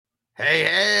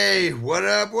Hey, what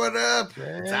up?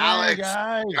 It's Alex.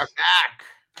 Guys. You're back.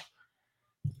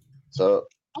 So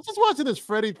I'm just watching this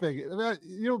Freddy thing.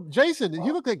 Jason,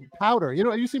 he looked like Powder.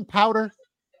 Have you seen Powder?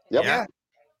 yep.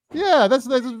 Yeah, that's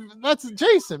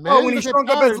Jason, man. Oh, when he shrunk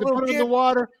up as a little put him in kid? the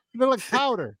water, he looked like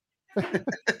Powder.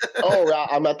 Oh,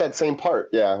 I'm at that same part.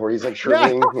 Yeah, where he's like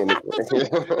shriveling. Yeah.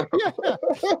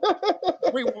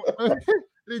 Wait,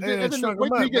 and then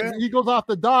he goes off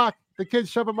the dock. The kids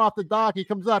shove him off the dock. He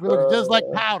comes up. He looks just like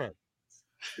Powder.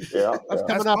 Yeah, That's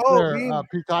coming up there.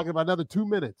 Pete talking about another 2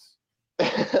 minutes. 2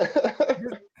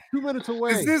 minutes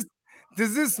away.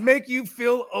 Does this make you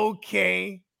feel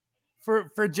okay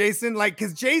for Jason? Like,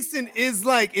 because Jason is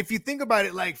like, if you think about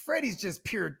it, like Freddy's just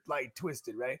pure like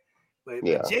twisted, right? But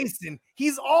Jason,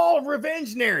 he's all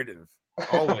revenge narrative.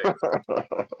 Always.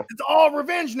 It's all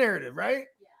revenge narrative, right?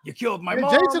 You killed my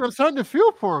mom. Jason, I'm starting to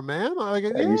feel for him, man. Like,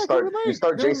 you start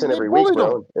Jason every week,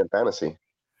 bro, in fantasy.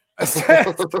 Hey,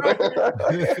 listen, bro,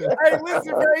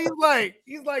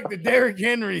 he's like the Derrick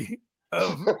Henry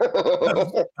of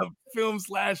film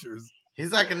slashers.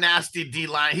 He's like a nasty D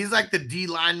line. He's like the D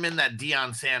lineman that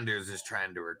Deion Sanders is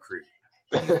trying to recruit.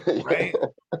 Right?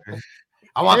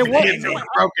 I want the kids in a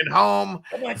broken home.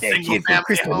 I want that kid from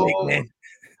Crystal Lake, man.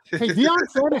 Hey, Deion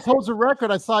Sanders holds a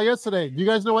record I saw yesterday. Do you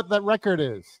guys know what that record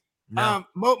is? No.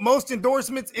 Most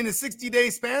endorsements in a 60-day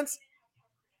span?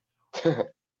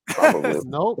 Probably.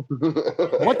 Nope.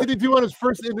 What did he do on his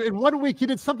first in 1 week? He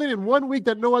did something in 1 week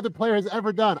that no other player has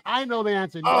ever done. I know the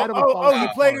answer. He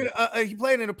played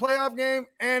in a playoff game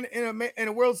and in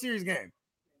a World Series game.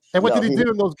 And what did he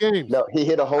do in those games? No, he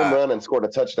hit a home run and scored a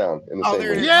touchdown in the same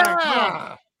game.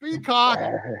 Yeah, Peacock.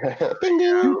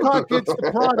 Peacock gets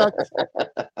the product.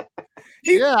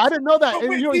 I didn't know that.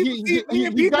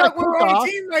 He got we're on a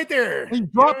team right there. He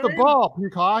dropped the ball,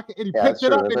 Peacock, and he picked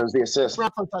it up. There was the assist. For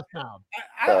a touchdown.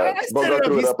 Bogo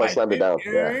threw it up. I slammed it down.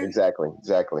 Yeah, exactly.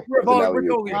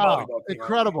 Wow,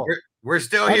 incredible. We're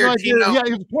still here. Yeah,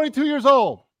 he was 22 years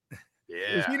old.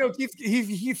 Yeah. Tino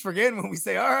keeps forgetting when we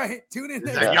say, all right, tune in.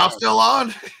 Y'all still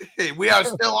on? We are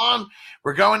still on.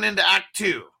 We're going into Act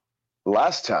 2.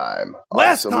 Last time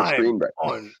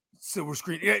on Silver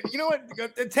Screen. Yeah, you know what?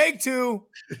 Take two.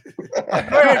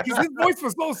 Because his voice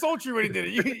was so sultry when he did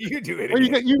it. You do it. Well,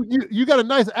 you got a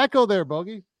nice echo there,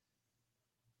 Bogey.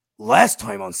 Last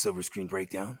time on Silver Screen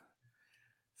Breakdown,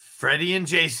 Freddy and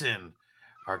Jason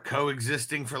are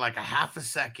coexisting for like a half a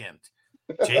second.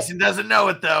 Jason doesn't know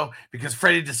it though, because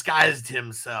Freddy disguised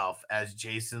himself as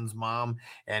Jason's mom,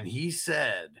 and he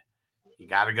said, "You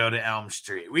got to go to Elm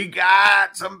Street. We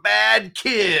got some bad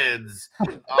kids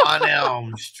on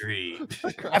Elm Street."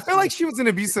 I feel like she was an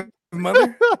abusive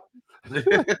mother.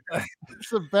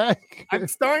 It's a bad. I'm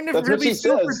starting to really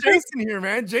feel for Jason here,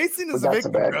 man. Jason is a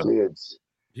victim, bro. Kids.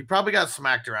 He probably got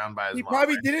smacked around by his mom. He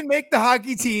probably didn't make the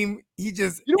hockey team. He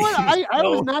just, you know what? I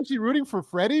was actually rooting for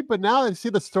Freddy, but now that I see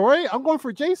the story, I'm going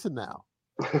for Jason now.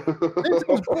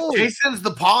 Jason's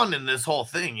the pawn in this whole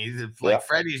thing. He's like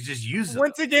Freddy's just using.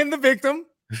 Once again, the victim.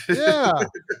 Yeah,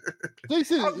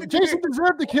 Jason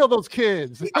deserved to kill those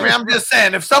kids. I mean, I'm just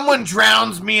saying, if someone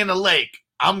drowns me in a lake,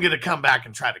 I'm gonna come back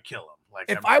and try to kill him. Like,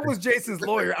 if I was Jason's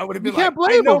lawyer, I would have been like,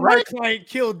 I know my client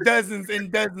killed dozens and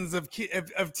dozens of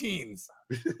teens,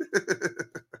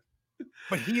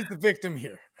 but he's the victim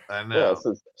here. I know.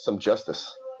 Yeah, some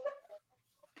justice.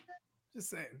 Just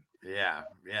saying. Yeah.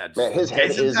 Man, his head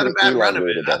Jason's had a bad run of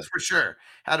it. That's for sure.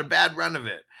 Had a bad run of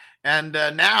it. And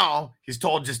now he's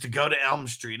told just to go to Elm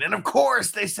Street. And of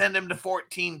course, they send him to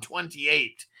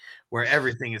 1428, where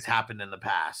everything has happened in the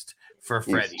past for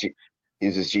Freddy.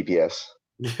 Uses GPS.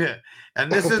 Yeah. And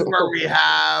this is where we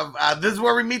have, this is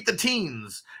where we meet the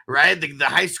teens, right? The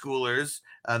high schoolers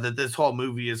that this whole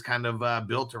movie is kind of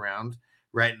built around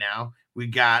right now. We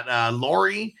got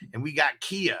Lori and we got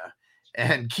Kia.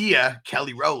 And Kia,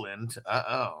 Kelly Rowland,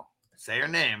 say her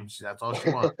name. That's all she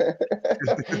wants.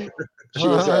 She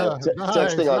was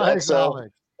texting on Excel.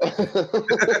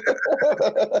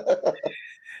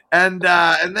 And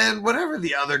then whatever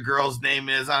the other girl's name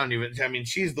is,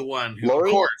 she's the one who, Lori?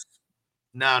 Of course.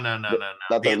 No. Not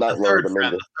The Lori, third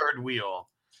friend, the third wheel.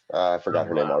 I forgot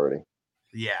her name already.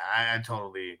 Yeah, I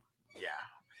totally,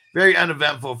 very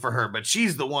uneventful for her, but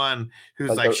she's the one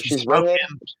who's like she's smoking.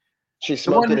 She's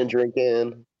smoking and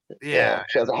drinking. Yeah.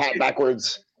 She has a hat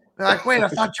backwards. They're like, wait, I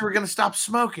thought you were going to stop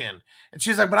smoking. And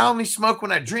she's like, but I only smoke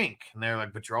when I drink. And they're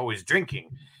like, but you're always drinking.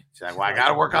 She's like, well, I got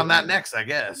to work on that next, I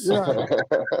guess. Yeah.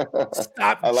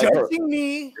 Stop judging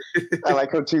me. I like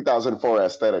her 2004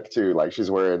 aesthetic too. Like she's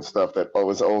wearing stuff that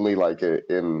was only like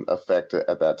in effect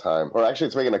at that time. Or actually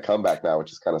it's making a comeback now,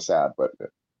 which is kind of sad. But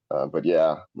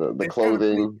yeah, the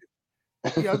clothing.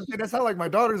 Yeah, that's how like my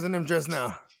daughter's in them just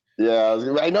now.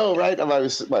 Yeah, I know, right?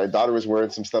 My daughter was wearing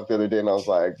some stuff the other day, and I was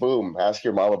like, "Boom! Ask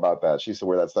your mom about that. She used to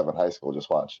wear that stuff in high school. Just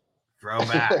watch."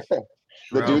 Throwback.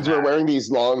 The dudes were wearing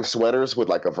these long sweaters with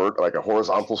like a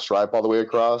horizontal stripe all the way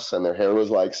across, and their hair was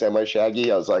like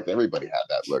semi-shaggy. I was like, everybody had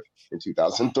that look in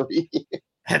 2003.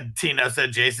 And Tino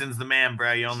said, "Jason's the man,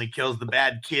 bro. He only kills the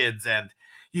bad kids." And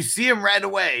you see him right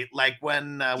away, like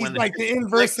when He's like the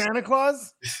inverse Santa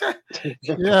Claus. Yeah,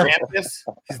 Krampus.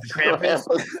 He's the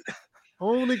Krampus.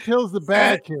 Only kills the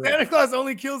bad kids. Santa Claus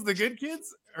only kills the good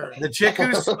kids. The chick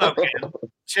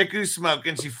who's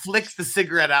smoking, she flicks the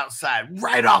cigarette outside,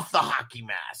 right off the hockey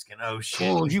mask, and oh shit,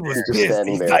 oh, he was just pissed.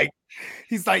 standing there.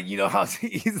 He's like, you know how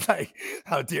he's like,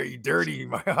 how dare you dirty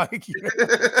my hockey?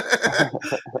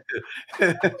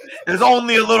 There's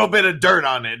only a little bit of dirt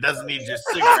on it. It doesn't need just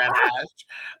cigarette ash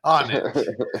on it.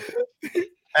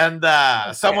 And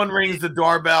someone rings the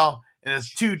doorbell, and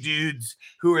it's two dudes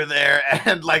who are there,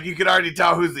 and like you can already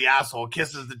tell who's the asshole.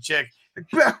 Kisses the chick.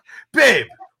 Like, babe,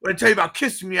 what I tell you about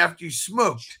kissing me after you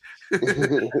smoked?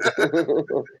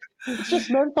 It's just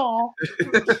menthol.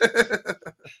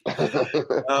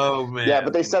 Oh man. Yeah,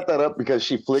 but they set that up because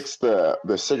she flicks the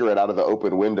cigarette out of the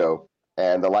open window,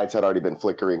 and the lights had already been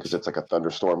flickering because it's like a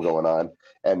thunderstorm going on,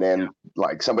 and then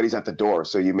like somebody's at the door,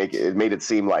 so it made it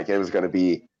seem like it was going to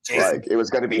be Jason.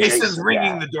 Jason's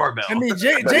ringing the doorbell. I mean,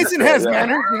 Jason has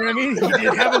manners. You know what I mean? He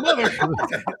did have a mother.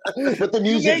 But the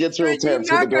music gets real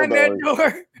tense with the doorbell.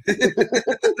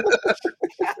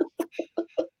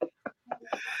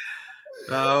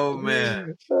 Oh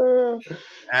man.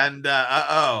 And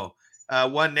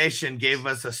One Nation gave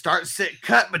us a start sit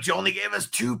cut, but you only gave us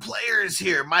 2 players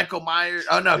here. Michael Myers.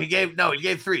 Oh no, he gave 3.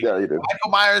 Yeah, he did.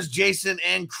 Michael Myers, Jason,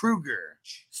 and Krueger.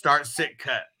 Start sit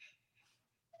cut.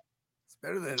 It's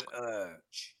better than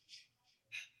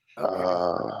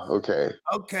okay.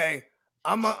 Okay.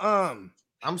 I'm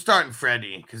starting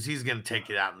Freddy because he's gonna take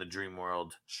it out in the dream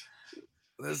world.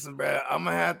 Listen, bro, I'm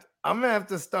gonna have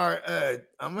to start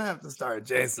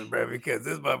Jason, bro, because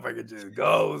this motherfucker just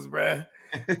goes, bro.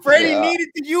 Freddie needed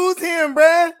to use him,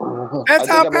 bro. That's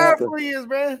how powerful he is,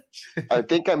 bro. I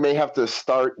think I may have to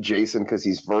start Jason because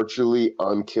he's virtually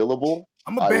unkillable.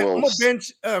 I'm gonna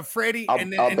bench Freddie,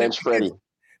 I'll bench Freddie.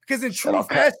 Because in true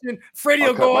fashion, Freddie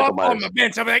will go off on my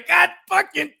bench. I'll be like, God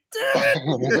fucking damn it.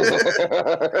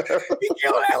 He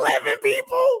killed 11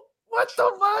 people. What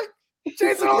the fuck?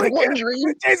 Jason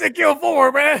killed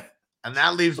 4, man. And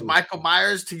that leaves Michael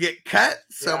Myers to get cut.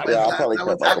 So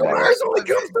Michael Myers only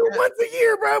comes through once a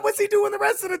year, bro. What's he doing the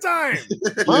rest of the time?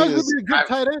 Myers would be a good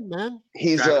tight end, man.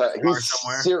 He's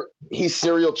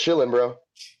serial chilling, bro.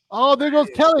 Oh, there goes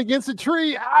Kelly against a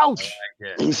tree. Ouch.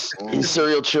 He's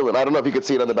serial chilling. I don't know if you could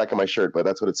see it on the back of my shirt, but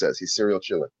that's what it says. He's serial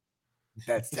chilling.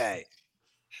 That's tight.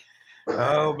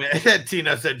 Oh man,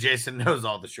 Tino said Jason knows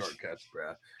all the shortcuts,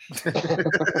 bro.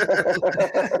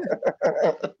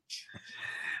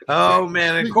 Oh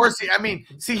man, of course he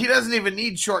doesn't even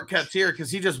need shortcuts here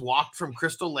because he just walked from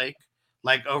Crystal Lake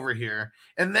like over here,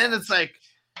 and then it's like,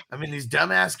 I mean, these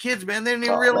dumbass kids, man, they didn't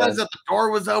even realize that the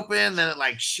door was open, then it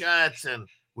like shuts, and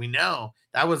we know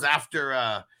that was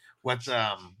after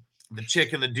the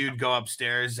chick and the dude go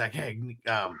upstairs. Like, hey,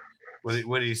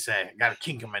 what did he say? I got a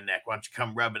kink in my neck. Why don't you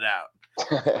come rub it out?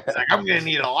 It's like, I'm gonna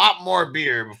need a lot more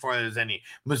beer before there's any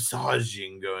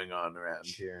massaging going on around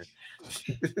here.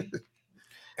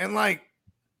 And like,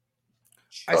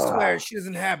 I swear she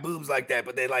doesn't have boobs like that,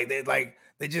 but they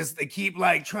keep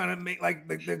like trying to make like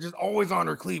they're just always on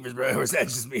her cleavage, bro. Or is that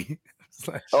just me?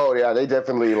 Like, oh yeah, they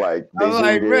definitely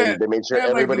they made sure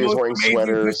everybody was wearing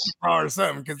sweaters or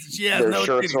something because she has their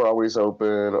shirts were always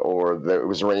open, or there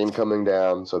was rain coming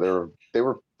down, so they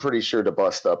were pretty sure to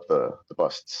bust up the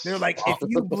busts. They're like, if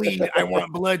you bleed, I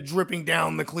want blood dripping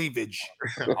down the cleavage.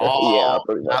 All about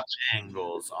the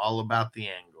angles.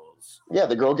 Yeah,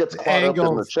 the girl gets caught up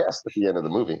in the chest at the end of the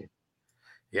movie.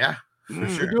 Yeah, for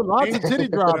sure. They do lots of titty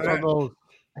drops on those.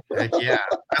 Heck yeah,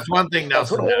 that's one thing. That's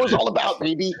what it was all about,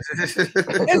 baby. That's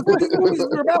what these movies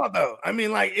are about, though. I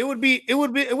mean, like it would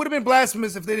have been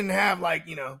blasphemous if they didn't have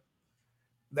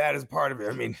that as part of it.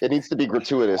 I mean, it needs to be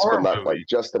gratuitous, but not like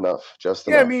just enough. Just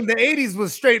enough. I mean, the '80s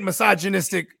was straight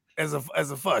misogynistic as a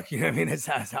fuck. You know what I mean? It's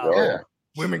how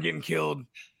women getting killed.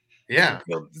 Yeah,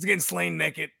 it's getting slain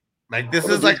naked. Like this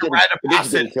is like a rite of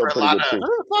passage for a lot of. I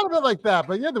never thought of it like that,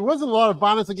 but yeah, there wasn't a lot of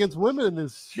violence against women in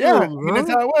this. Yeah, that's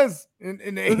how it was in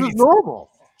the 80s. It was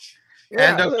normal.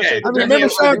 Yeah. And okay, I mean, remember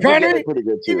Sean Connery?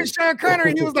 Even Sean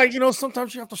Connery, he was like,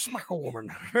 sometimes you have to smack a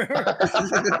woman.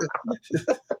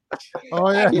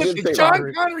 Oh yeah,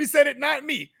 Sean Connery said it, not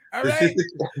me. All right,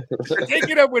 take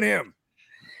it up with him.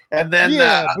 And then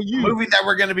Yeah, the movie that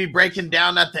we're going to be breaking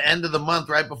down at the end of the month,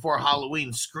 right before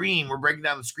Halloween, Scream. We're breaking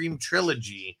down the Scream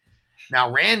trilogy.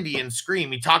 Now, Randy in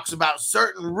Scream, he talks about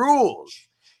certain rules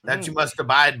that you must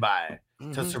abide by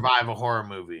to survive a horror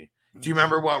movie. Do you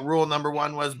remember what rule number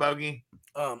 1 was, Bogey?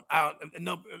 I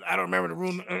don't remember the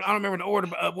rule. I don't remember the order.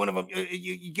 But one of them,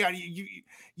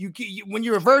 you when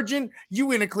you're a virgin,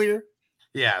 you in a clear.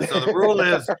 Yeah. So the rule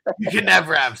is you can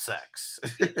never have sex.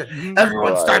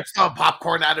 Everyone starts throwing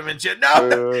popcorn at him and shit. No,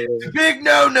 it's a big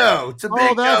no. It's a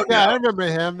big no. I remember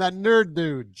him, that nerd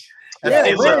dude.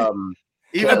 Yeah,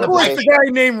 even of course, the guy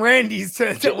named Randy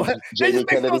said that Jamie just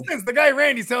makes no sense. The guy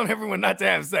Randy's telling everyone not to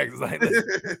have sex. It's like,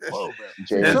 whoa,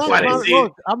 bro.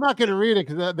 Look, I'm not going to read it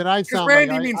because then I sound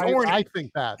Randy like means I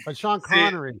think that. But Sean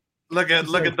Connery. Look at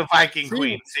the Viking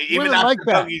Queen. See, even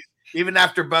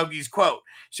after Bogey's quote,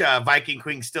 Viking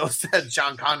Queen still said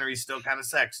Sean Connery's still kind of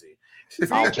sexy.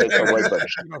 I'll take the way, but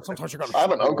I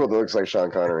have an uncle that looks like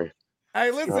Sean Connery.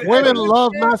 Hey, listen, women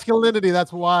love masculinity.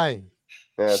 That's why.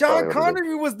 Yeah, Sean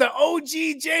Connery was the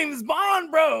OG James Bond,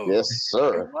 bro. Yes,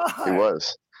 sir. He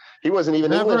was. He wasn't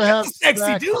even English. That's a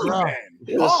sexy dude, man.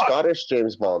 He was Scottish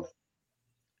James Bond.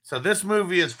 So this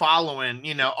movie is following,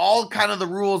 all kind of the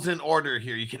rules in order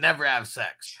here. You can never have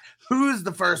sex. Who's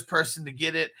the first person to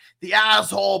get it? The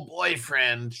asshole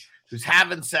boyfriend who's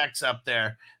having sex up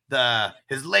there.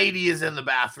 His lady is in the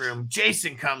bathroom.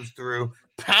 Jason comes through,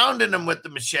 pounding him with the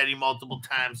machete multiple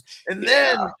times, and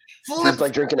then flips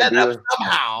like drinking a beer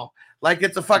somehow, like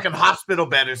it's a fucking hospital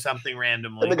bed or something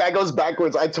randomly. And the guy goes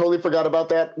backwards. I totally forgot about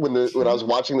that when I was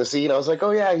watching the scene. I was like,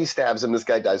 oh yeah, he stabs him. This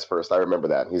guy dies first. I remember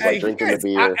that. He's like drinking the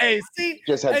beer.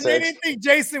 Just had sex. They didn't think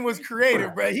Jason was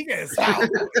creative, bro. He got sour.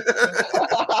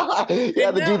 Yeah,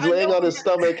 the dude's laying on his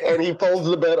stomach and he folds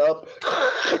the bed up.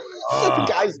 The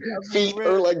guy's feet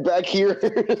are like back here.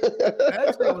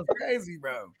 That shit was crazy,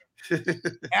 bro.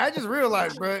 I just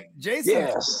realized, bro,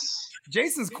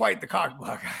 Jason's quite the cock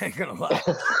block. I ain't gonna lie.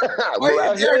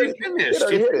 Well, he already finished.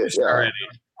 He finished already.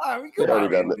 He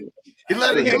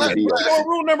let it.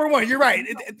 Rule number 1. You're right.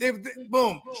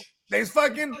 Boom. They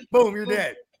fucking. Boom. You're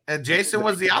dead. And Jason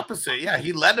was the opposite. Yeah,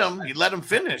 he let him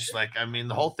finish. Like, I mean,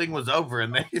 the whole thing was over,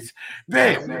 and then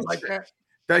babe, like that.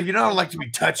 You don't like to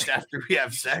be touched after we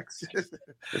have sex.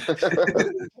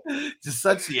 Just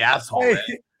such the asshole.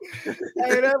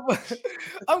 Hey,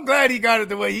 I'm glad he got it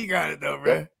the way he got it, though,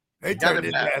 bro. They turned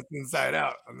his ass inside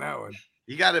out on that one.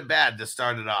 You got it bad to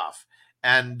start it off.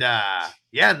 And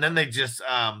and then they just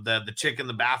the chick in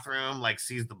the bathroom like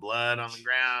sees the blood on the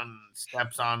ground,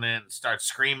 steps on it, and starts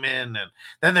screaming, and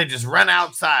then they just run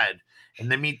outside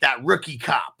and they meet that rookie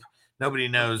cop. Nobody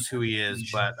knows who he is,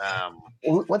 but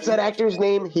what's that actor's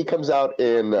name? He comes out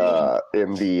in the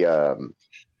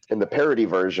parody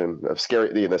version of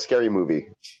the Scary Movie.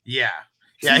 Yeah,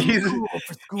 he's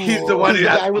the one who the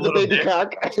has guy with the baby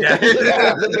cock. Yeah,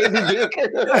 the baby dick.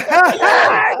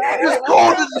 It's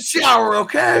cold in the shower,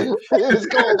 okay? It's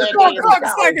cold. It's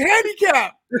like a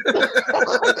handicap.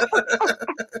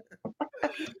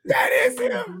 That is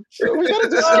him.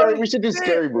 We should do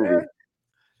Scary Movie.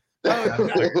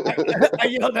 I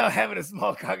yelled out having a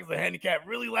small cock as a handicap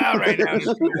really loud right now.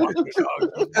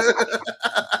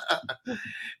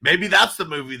 Maybe that's the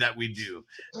movie that we do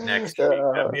next week.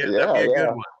 That'd be a good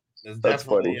one. It's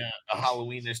definitely a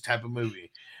Halloweenish type of movie.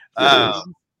 But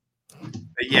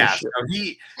yeah, so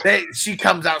she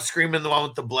comes out screaming, the one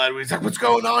with the blood. He's like, "What's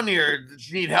going on here? Do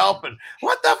you need help?" And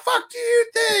what the fuck do you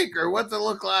think, or what's it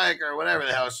look like, or whatever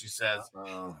the hell she says.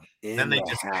 Then they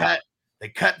just cut. They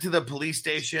cut to the police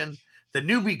station. The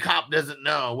newbie cop doesn't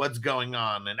know what's going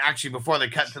on. And actually, before they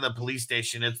cut to the police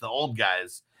station, it's the old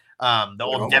guys, the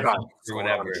old deputies or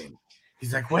whatever.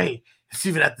 He's like, wait, it's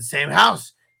even at the same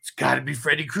house. It's got to be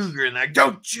Freddy Krueger. And like,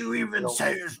 don't you even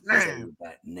say his name.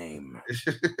 That name.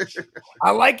 I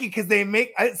like it because they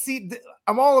make.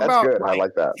 I'm all about I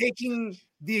like that. Taking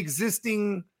the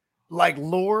existing like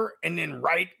lore and then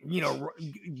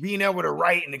being able to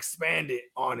write and expand it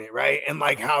on it, right? And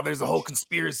like how there's a whole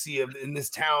conspiracy in this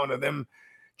town of them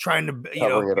trying to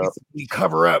basically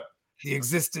cover up the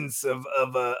existence of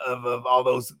all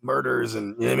those murders,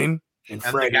 and you know what I mean. And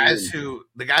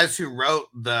the guys who wrote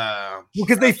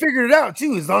because they figured it out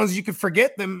too. As long as you could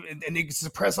forget them and they could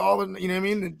suppress all of, you know what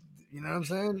I mean. You know what I'm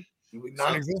saying?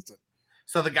 Non-existent.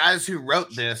 So the guys who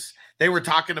wrote this, they were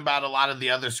talking about a lot of the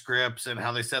other scripts and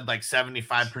how they said like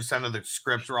 75% of the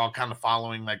scripts were all kind of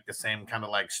following like the same kind of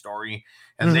like story.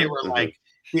 And they were like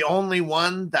the only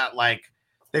one that like,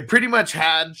 they pretty much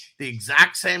had the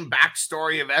exact same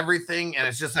backstory of everything. And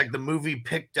it's just like the movie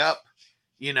picked up,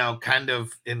 kind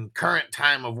of in current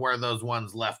time of where those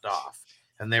ones left off.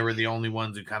 And they were the only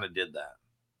ones who kind of did that.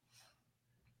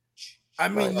 I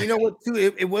mean, you know what? Too,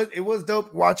 it was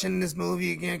dope watching this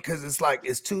movie again because it's like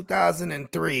it's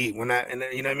 2003 when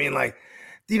you know what I mean, like,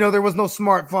 you know, there was no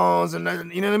smartphones and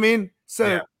nothing, you know what I mean.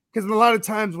 So because a lot of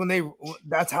times when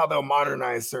that's how they'll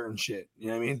modernize certain shit. You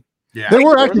know what I mean? Yeah, they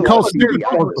were actually called stupid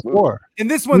phones before. In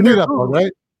this one, they're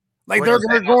right. Like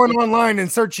they're going online and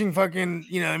searching fucking,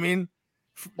 you know what I mean?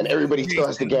 And everybody still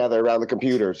has to gather around the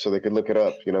computer so they can look it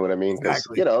up. You know what I mean? Because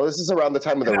you know, this is around the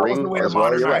time of the Ring as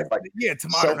well. You're right. Like, to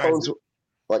modernize cell phones.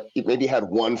 Like you maybe had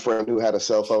one friend who had a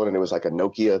cell phone and it was like a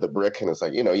Nokia, the brick, and it's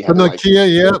like, you know, you had the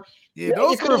Nokia, yeah,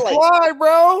 those could fly,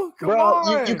 bro. Come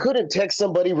on. You couldn't text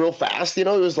somebody real fast. You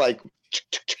know, it was like.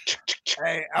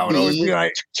 Hey, I would always be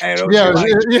like, you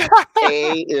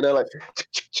know, like.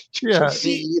 Yeah,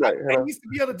 see, like, I used to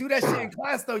be able to do that shit in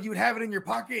class though. You would have it in your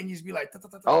pocket and you'd just be like,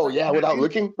 oh yeah, without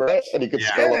looking, right? And you could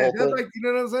spell the whole thing. Like, you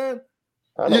know what I'm saying?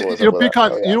 You know,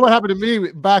 Peacock, you know what happened to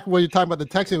me back when you're talking about the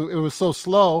texting? It was so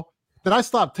slow that I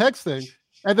stopped texting.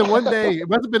 And then one day, it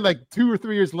must have been like 2 or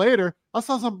 3 years later, I was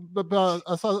in front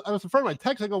of my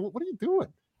text. I go, "What are you doing?"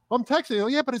 Well, I'm texting. I go,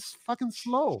 "Yeah, but it's fucking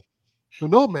slow." So,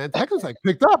 no, man, texting's like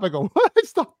picked up. I go, "What?" I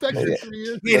stopped texting 3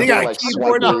 years. Yeah, they got a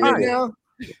keyboard now.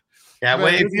 Yeah,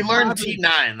 well, if you learn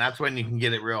T9, that's when you can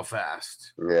get it real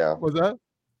fast. Yeah. Was that?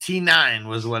 T9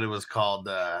 was what it was called.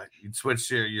 You'd switch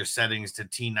your settings to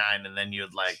T9, and then you'd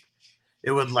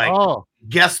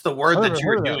guess the word that you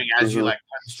were doing as you like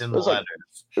punched in the letters.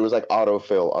 It was like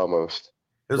autofill almost.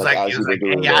 It was like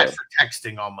AI for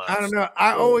texting almost. I don't know.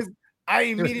 I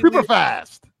immediately super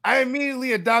fast. I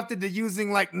immediately adopted to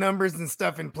using like numbers and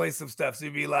stuff in place of stuff. So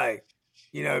it'd be like,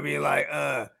 you know,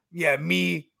 yeah,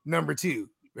 me number 2.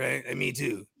 Right, and me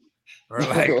too. Or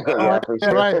like,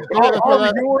 right. All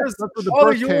of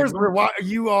yours were what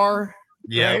you are.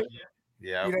 Yeah, right?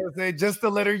 Yeah. You know what I'm saying? Just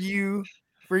the letter U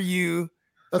for you.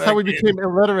 That's how we became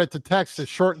illiterate to text, to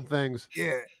shorten things.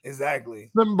 Yeah,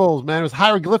 exactly. Symbols, man. It was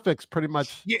hieroglyphics, pretty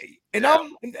much. Yeah, and I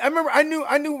remember I knew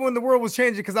when the world was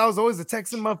changing because I was always a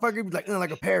texting motherfucker,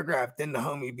 like a paragraph. Then the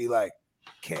homie be like,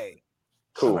 "Okay."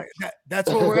 Cool. Like, that's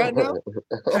where we're at now.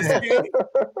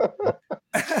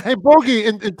 Hey, Bogey,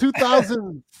 in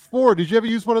 2004, did you ever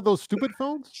use one of those stupid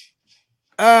phones?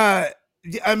 I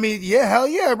mean, yeah, hell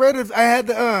yeah, bro. I had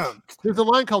the There's a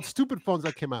line called "Stupid Phones"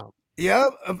 that came out.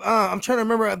 Yeah, I'm trying to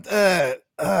remember.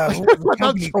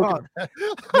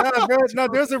 No,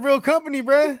 there's a real company,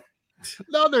 bro.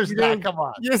 No, there's not. Come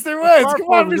on. Yes, there was. Come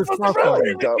on, you're supposed to run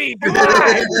with me. Come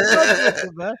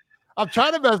on. I'm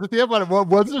trying to mess with you, but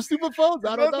was there stupid phones?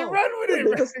 I don't know. Run with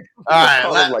it. All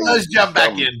right, let's jump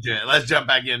back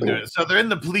into it. So they're in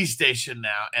the police station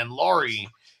now, and Lori,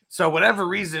 so whatever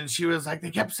reason, she was like, they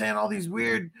kept saying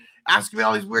asking me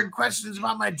all these weird questions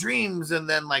about my dreams, and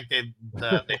then like they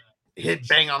hit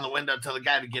bang on the window, tell the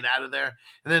guy to get out of there,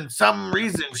 and then some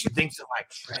reason she thinks of like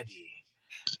Freddy,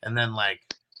 and then like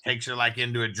takes her like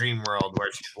into a dream world where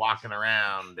she's walking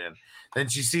around, and then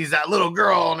she sees that little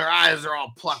girl and her eyes are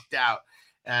all plucked out,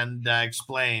 and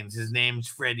explains his name's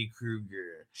Freddy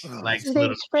Krueger. Likes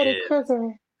little Freddy kids.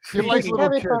 Krueger. He likes little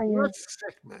kids.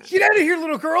 Get out of here,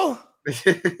 little girl.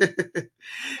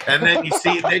 And then you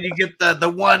get the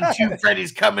 1-2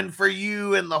 Freddy's coming for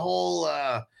you, and the whole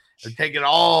take it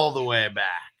all the way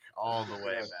back.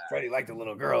 Freddy liked the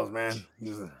little girls, man.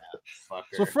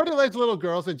 So Freddy likes little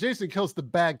girls, and Jason kills the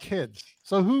bad kids.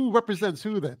 So who represents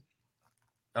who then?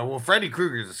 Well, Freddy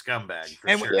Krueger's a scumbag,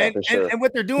 and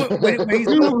what they're doing,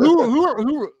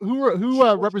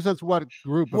 who represents what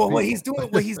group? Well, what he's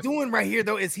doing right here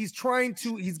though is he's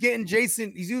using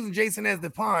Jason as the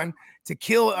pawn to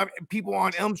kill people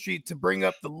on Elm Street to bring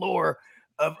up the lore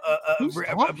of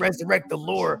resurrect the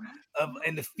lore of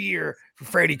and the fear for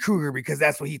Freddy Krueger, because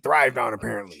that's what he thrived on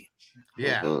apparently.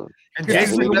 Yeah, and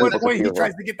Jason, at one point he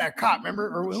tries to get that cop, remember,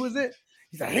 or who is it?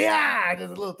 He's like, yeah, does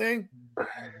a little thing.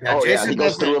 Yeah, he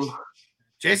goes through him.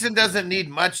 Jason doesn't need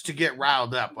much to get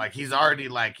riled up. Like he's already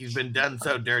he's been done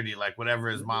so dirty. Like whatever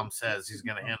his mom says, he's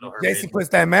gonna handle her. Jason puts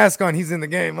that mask on. He's in the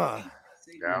game, huh?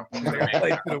 Yeah. Play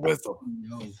to the whistle.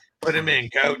 Put him in,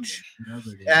 coach.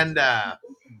 And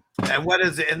what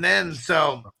is it? And then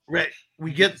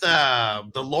we get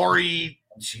the Lori.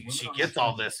 She gets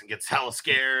all this and gets hella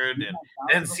scared, and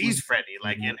then sees Freddy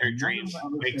like in her dream.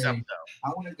 Wakes up though. I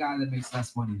want a guy that makes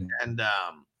less money than. And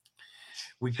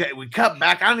we cut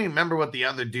back. I don't even remember what the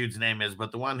other dude's name is,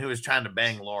 but the one who was trying to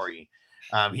bang Lori,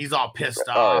 he's all pissed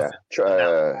off.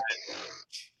 Yeah.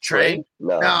 Trey?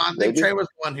 No, I think Trey was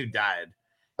the one who died.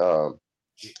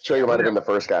 Trey might have been the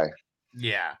first guy.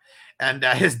 Yeah, and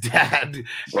his dad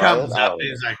comes up and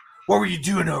he's like, "What were you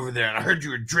doing over there?" And I heard you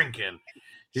were drinking.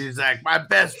 He's like, my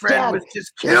best friend Dad. was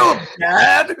just killed,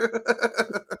 Dad.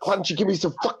 Why don't you give me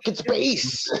some fucking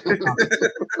space?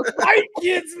 White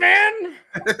kids, man.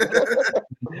 He's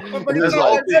like, his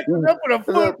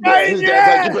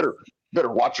dad's like, you better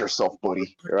watch yourself,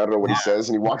 buddy. Or I don't know what he says,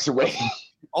 and he walks away.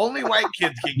 Only white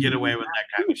kids can get away with that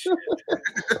kind of shit.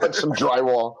 Punch some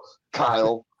drywall.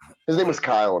 Kyle. His name was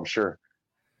Kyle, I'm sure.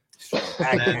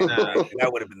 That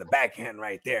would have been the backhand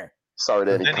right there. Sorry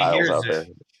to any Kyles out there.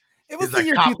 It was He's the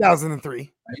like, year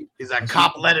 2003. He's like,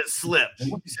 cop let it slip.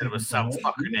 He said it was some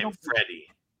fucker named Freddy.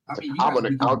 I mean,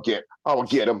 I'll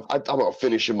get him. I'm gonna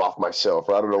finish him off myself.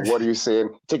 Or I don't know what are you saying.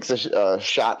 Takes a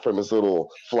shot from his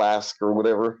little flask or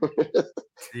whatever.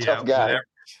 Tough guy.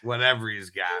 Whatever he's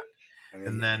got.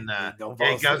 And then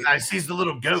he goes. I sees the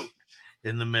little goat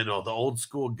in the middle, the old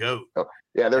school goat. Oh,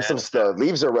 yeah, there's some stuff.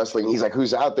 Leaves are rustling. He's like,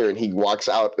 "Who's out there?" And he walks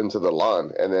out into the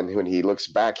lawn. And then when he looks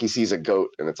back, he sees a goat,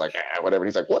 and it's like, whatever.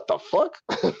 He's like, "What the fuck?"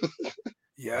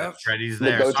 Yeah, Freddy's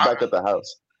there. The goat's back at the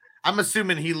house. I'm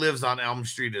assuming he lives on Elm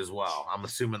Street as well. I'm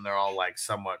assuming they're all like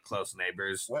somewhat close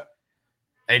neighbors. What?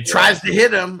 And he tries to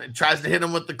hit him. And tries to hit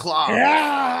him with the claw.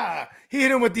 Yeah, he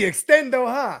hit him with the extendo,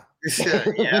 huh?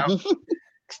 Yeah.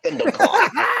 Extendo claw.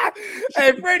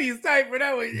 Hey, Freddy's tight for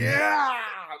that one. Yeah.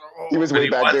 He was way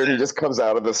back there, and he wasn't. just comes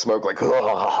out of the smoke like,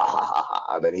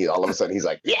 and then all of a sudden he's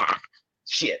like, yeah,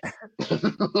 shit.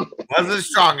 Wasn't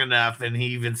strong enough, and he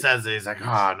even says it. He's like,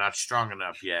 not strong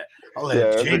enough yet. I'll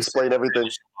let Jason explain everything.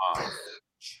 finish him off."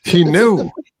 He knew.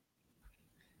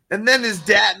 And then his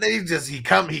dad, he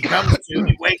comes to,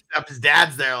 he wakes up, his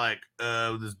dad's there like,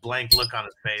 with this blank look on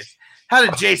his face. How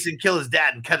did Jason kill his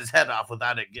dad and cut his head off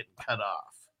without it getting cut off?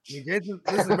 Jason,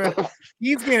 listen, bro,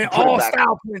 he's getting all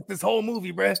style points this whole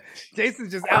movie, bro. Jason's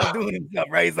just outdoing himself,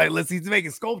 right? He's like, listen, he's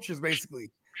making sculptures,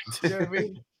 basically. You know what I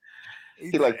mean?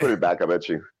 He like put it back, I bet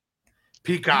you.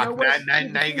 Peacock,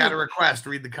 now you got a request.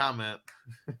 Read the comment.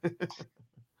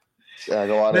 Yeah,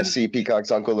 go on and see Peacock's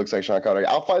uncle looks like Sean Connery.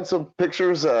 I'll find some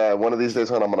pictures. One of these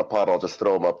days when I'm on a pod, I'll just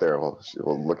throw them up there. We'll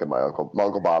look at my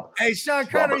uncle Bob. Hey, Sean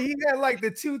Connery, he got like the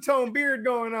two-tone beard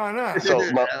going on, huh?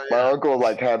 So my uncle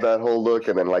like had that whole look,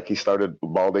 and then like he started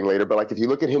balding later. But like if you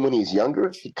look at him when he's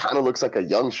younger, he kind of looks like a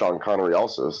young Sean Connery.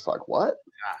 Also, it's like what?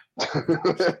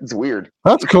 It's weird.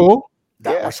 That's cool.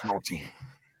 Yeah.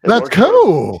 That's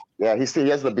cool. Yeah, he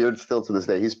has the beard still to this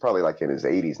day. He's probably like in his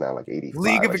 80s now, like 85.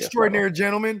 League of Extraordinary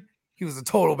Gentlemen. He was a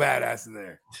total badass in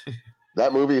there.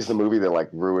 That movie is the movie that like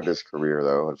ruined his career,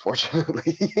 though.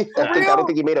 Unfortunately, I don't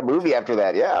think he made a movie after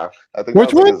that. Yeah, I think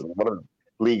which one? One of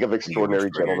League of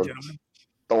Extraordinary Gentlemen.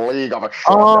 The League of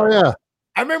Extraordinary. Oh yeah.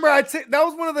 I remember that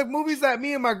was one of the movies that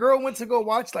me and my girl went to go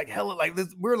watch. Like hella, like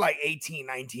this, we're like 18,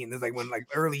 19. There's like one like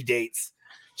early dates.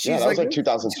 She's that was like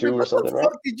 2002 or something, right?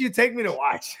 What the fuck did you take me to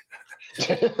watch?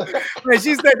 Right,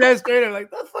 she said that straight up.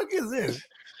 Like, the fuck is this?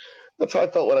 That's how I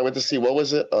felt when I went to see, what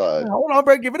was it? Hold on,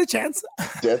 bro. Give it a chance.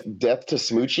 Death to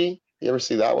Smoochie. You ever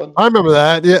see that one? I remember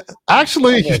that. Yeah,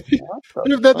 actually,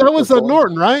 that was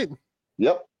Norton, right?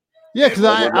 Yep. Yeah, because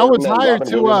I was hired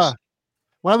to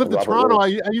when I lived in Toronto.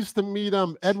 I used to meet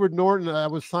Edward Norton. I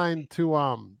was signed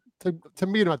to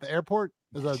meet him at the airport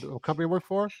as a company I worked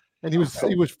for, and he was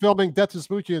filming Death to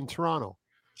Smoochie in Toronto.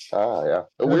 Ah, yeah,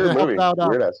 a weird movie.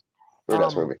 Weird ass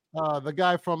movie. The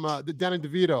guy from Danny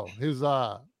DeVito.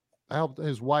 I helped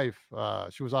his wife.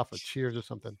 She was off of Cheers or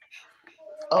something.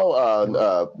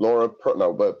 Oh, Laura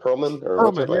Perlman.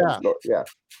 Perlman, yeah.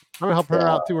 I'm gonna help her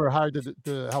out too. We're hired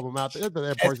to help him out. The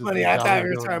airport. That's funny. I thought you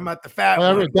were talking about the fat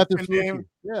one.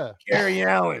 Yeah, Carrie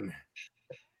Allen.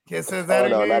 Guess says that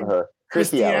no, again? not her.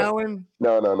 Kirstie Allen.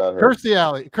 No, not her. Kirstie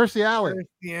Allen.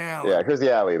 Yeah, Kirstie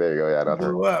Alley. There you go. Yeah, not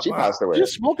her. She passed away. She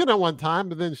was smoking at one time,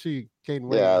 but then she gained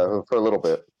weight. Yeah, for a little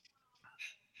bit.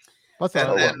 All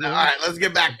right, let's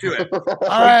get back to it. All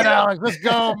right, Alex, let's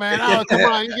go, man. Alex, come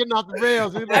on, you're getting off the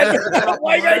rails.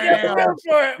 Why you gotta get the rails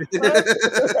for it?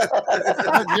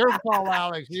 That's your fault,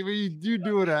 Alex. You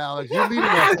do it, Alex. You're leading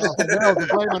us off the rails and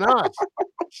blaming us.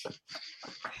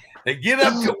 They get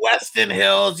up to Weston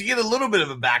Hills. You get a little bit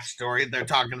of a backstory. They're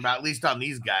talking about, at least on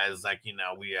these guys, like,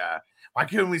 why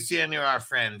couldn't we see any of our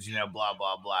friends? Blah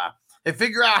blah blah. They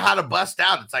figure out how to bust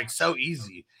out. It's like so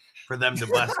easy for them to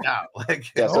bust out.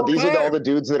 So these are all the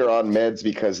dudes that are on meds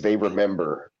because they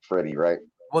remember Freddy, right?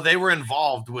 Well, they were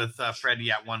involved with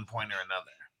Freddy at one point or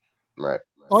another. Right.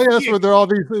 Oh yeah, that's where they're all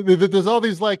these. There's all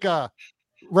these like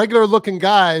regular looking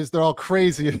guys. They're all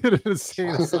crazy. It doesn't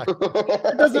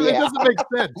make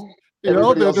sense. They're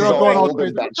all going all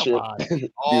crazy.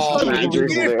 You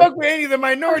didn't fuck with any of the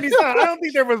minorities. I don't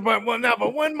think there was but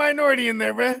one minority in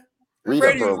there, man.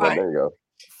 There you go.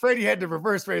 Freddie had the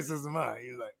reverse racism.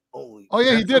 He was like, Holy. Oh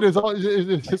yeah, he did.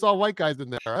 It's all white guys in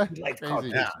there, right? He liked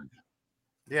Crazy.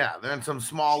 Yeah, they're in some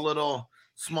small little.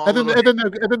 And then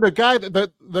the guy,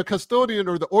 the custodian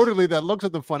or the orderly that looks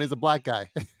at them funny is a black guy.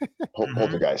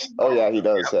 Poltergeist. Oh yeah, he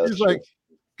does. He's like,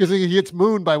 because he gets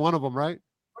mooned by one of them, right?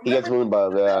 He gets mooned by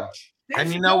yeah.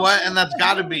 And you know what? And it's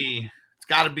got to be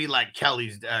like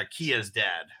Kia's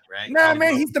dad, right? Nah,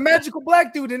 man, he's the magical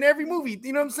black dude in every movie.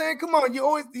 You know what I'm saying? Come on, you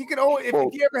could always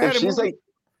if you ever had a movie. Like,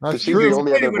 that's she's true. the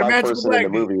only other black person in the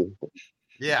movie.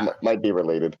 Yeah, might be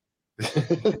related.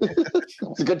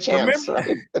 It's a good chance.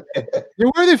 Right? Yeah,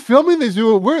 where are they filming these?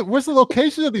 Where's the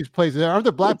location of these places? Aren't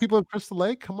there black people in Crystal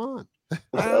Lake? Come on.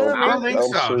 I don't think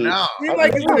so. No, Seems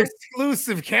like it's an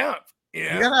exclusive camp.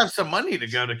 Yeah. You gotta have some money to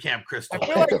go to Camp Crystal. I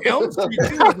feel like Elm Street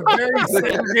too is a very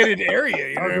segregated area.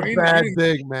 You know what I mean? Bad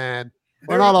thing, man.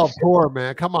 We're not all poor,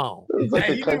 man. Come on. It's like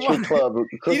a country club.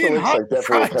 Crystal Lake's like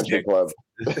definitely a country club.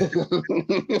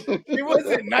 It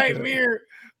wasn't Nightmare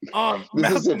on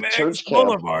this is a church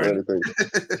Boulevard.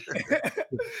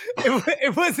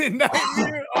 It wasn't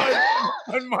Nightmare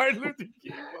on Martin Luther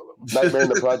King Boulevard. Nightmare in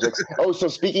the Projects. Oh, so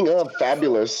speaking of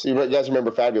Fabulous, you guys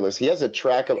remember Fabulous? He has a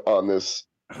track on this.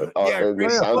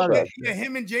 Soundtrack. Yeah,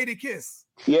 him and Jada Kiss.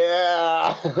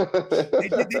 Yeah. they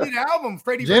did an album,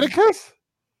 Freddy. Jada Kiss?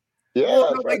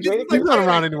 Yeah. He's not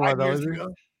around anymore, though, is he?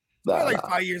 Like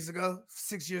 5 years ago,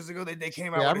 6 years ago, they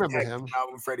came out with I remember him.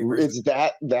 album, Freddy. Is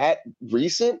that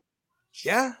recent?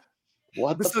 Yeah.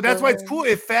 What? So that's why it's cool.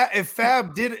 If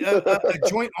Fab did a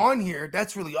joint on here,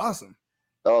 that's really awesome.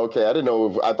 Oh, okay. I didn't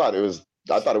know. I thought it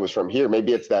was from here.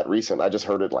 Maybe it's that recent. I just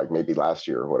heard it like maybe last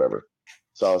year or whatever.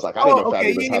 So I was like, I didn't know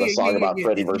Fabulous had a song about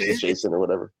Freddy versus Jason or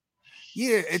whatever.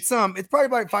 Yeah, it's probably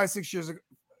like 5-6 years ago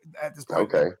at this point.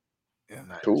 Okay. Yeah.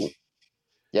 Cool.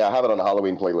 Yeah, I have it on the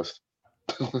Halloween playlist.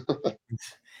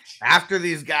 After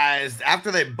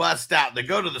they bust out, they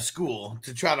go to the school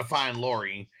to try to find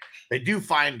Lori. They do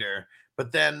find her,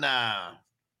 but then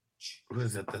who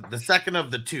is it? The second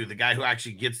of the two, the guy who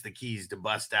actually gets the keys to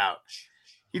bust out,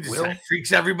 he just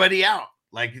freaks everybody out.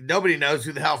 Like nobody knows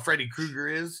who the hell Freddy Krueger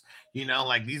is. You know,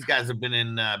 like these guys have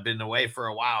been away for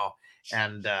a while,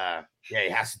 and he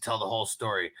has to tell the whole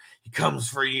story. He comes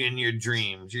for you in your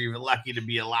dreams. You're even lucky to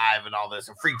be alive and all this,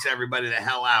 and freaks everybody the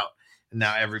hell out. And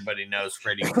now everybody knows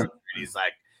Freddy Krueger. He's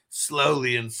like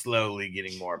slowly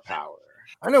getting more power.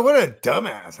 I know, what a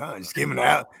dumbass, huh? Just give him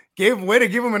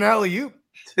an alley-oop.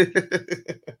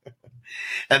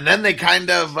 And then they kind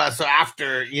of so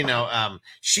after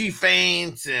she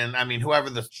faints, and I mean whoever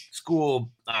the school,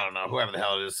 I don't know, whoever the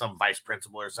hell it is, some vice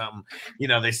principal or something,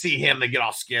 they see him, they get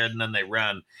all scared, and then they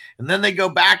run. And then they go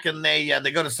back and they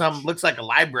go to some, looks like a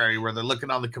library, where they're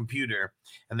looking on the computer,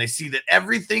 and they see that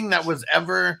everything that was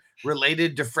ever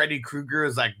related to Freddy Krueger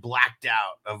is like blacked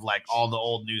out of like all the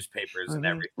old newspapers and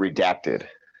everything. Redacted.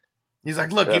 He's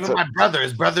like, look, even my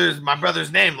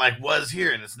brother's name like was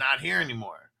here, and it's not here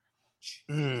anymore.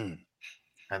 And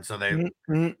so then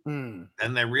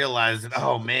they realized that,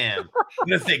 oh man,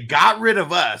 if they got rid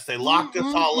of us, they locked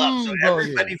us all up, so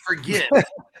everybody forgets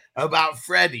about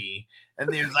Freddy.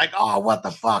 And they're like, oh, what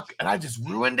the fuck? And I just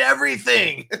ruined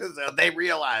everything. So they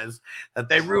realized that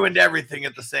they ruined everything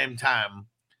at the same time.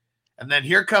 And then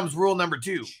here comes rule number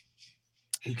 2.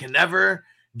 You can never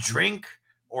drink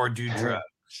or do drugs.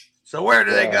 So where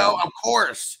do they go? Of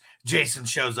course, Jason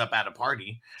shows up at a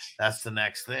party. That's the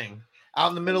next thing. Out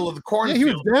in the middle of the cornfield. Yeah,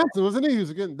 he was dancing, wasn't he? He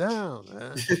was getting down,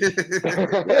 man.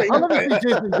 I love to see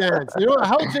Jason dance. You know,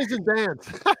 how would Jason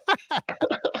dance?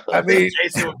 I mean,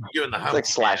 Jason would be doing the hump. Like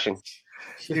slashing.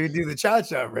 He would do the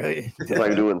cha-cha, right? He's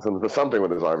like doing something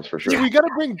with his arms for sure. Yeah, we got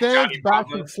to bring dance back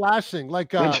to slashing, like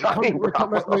Kung Fu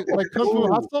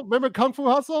Hustle. Remember Kung Fu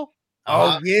Hustle?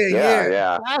 Oh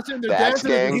yeah. Slashing, they're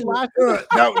dancing.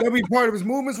 That'd be part of his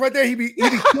movements right there. He'd be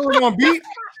killing on beat.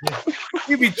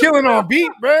 He'd be killing on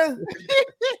beat, bro.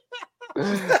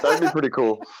 That'd be pretty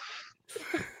cool.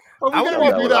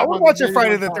 I would watch a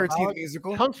Friday the 13th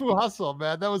musical. Kung Fu Hustle,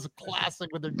 man, that was a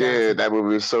classic with their dude. That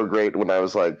movie was so great. When I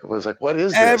was like, what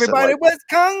is this? Everybody was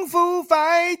kung fu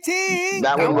fighting.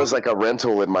 That one was like a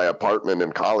rental in my apartment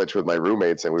in college with my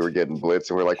roommates, and we were getting blitzed,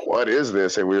 and we were like, what is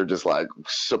this? And we were just like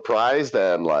surprised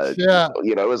and like,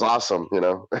 it was awesome.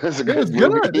 It was a good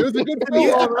movie. It was a good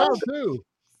film all around too.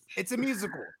 It's a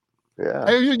musical. Yeah.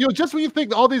 Just when you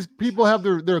think all these people have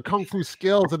their kung fu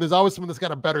skills, and there's always someone that's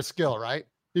got a better skill, right?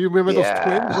 Do you remember those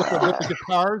twins with the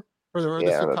guitar or the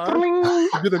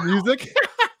guitar? Do the music.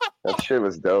 That shit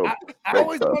was dope. I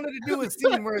always wanted to do a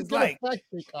scene where it's like,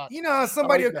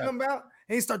 somebody will come out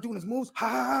and he start doing his moves, ha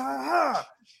ha ha ha,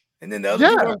 and then the other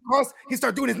dude across, he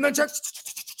start doing his nunchucks,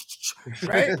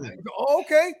 right? Oh,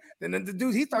 okay. Then the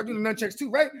dude, he started doing the nunchucks too,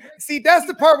 right? See, that's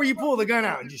the part where you pull the gun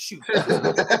out and just shoot.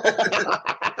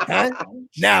 Huh?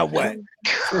 Now what?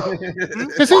 Because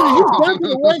he's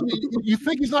dancing away. You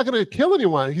think he's not going to kill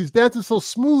anyone. He's dancing so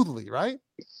smoothly, right?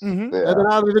 Mm-hmm. Yeah. And then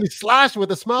out of it, he slashed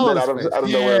with a smile on his face. Out of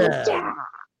nowhere,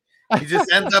 He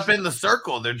just ends up in the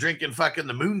circle. They're drinking fucking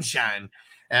the moonshine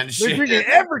and They're shit. drinking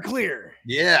Everclear.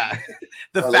 Yeah.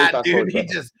 The Well, fat dude,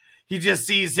 he just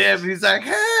sees him. He's like,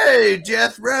 "Hey,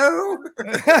 Jethro."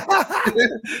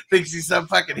 Thinks he's some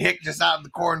fucking hick just out in the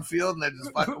cornfield, and they're just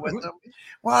fucking with him.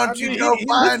 Why don't you go he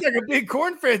find? looks like a big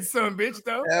corn-fed son, bitch,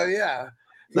 though. Hell yeah.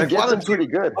 He Like, why gets him don't you? pretty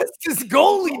good. What's this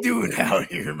goalie doing out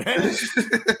here, man?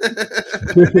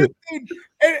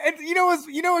 And you know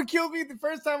what killed me the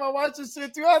first time I watched this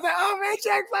shit too? I was like, oh man,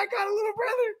 Jack Black got a little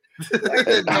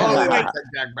brother. Totally like,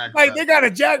 Jack Black like stuff. they got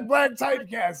a Jack Black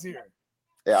typecast here.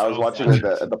 Yeah, I was So watching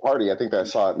funny. at the party. I think I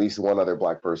saw at least one other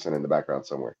black person in the background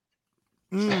somewhere.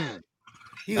 He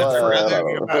That's was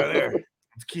brother. out of there.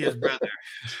 It's Kia's brother.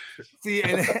 See,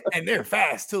 and they're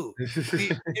fast too.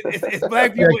 See, it's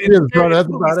black Yeah, people. kids, bro, that's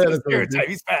about it. It's a That's what it is. stereotype.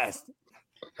 He's fast.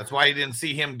 That's why you didn't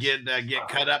see him get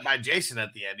cut up by Jason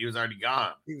at the end. He was already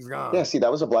gone. He was gone. Yeah, see,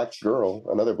 that was a black girl,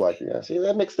 another black. Yeah, see,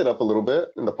 that mixed it up a little bit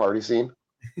in the party scene.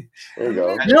 There you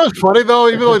go. You know what's funny though?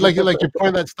 Even though like you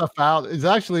point that stuff out, is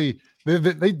actually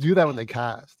they do that when they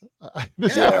cast.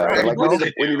 This Yeah, is- Yeah, right. like What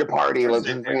we need a party. Let's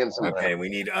just bring in some Okay, we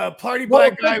need a party Well,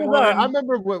 black guy check this out. I one.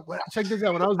 remember check this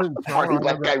out when I was in party Toronto.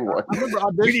 black guy one. I remember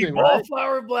We need auditioning. Right?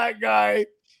 wallflower black guy.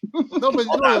 No, but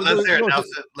Hold on, let's hear it.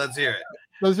 Nelson. Let's hear it.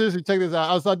 No, seriously, check this out.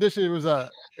 I was auditioning. It was I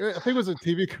think it was a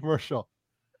TV commercial,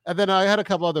 and then I had a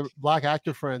couple other black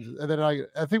actor friends, and then I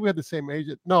think we had the same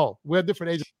agent. No, we had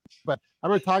different agents. But I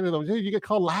remember talking to them. Hey, you get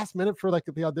called last minute for like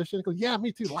the audition? He goes, yeah,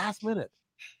 me too. Last minute.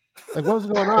 Like, what was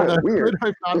going on? And Weird.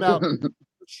 I found out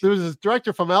there was this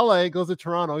director from LA goes to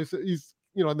Toronto. He's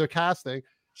in their casting,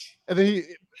 and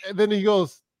then he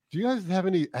goes, do you guys have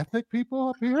any ethnic people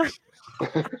up here?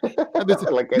 And they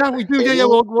said, Like, yeah, we do. Yeah.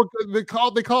 They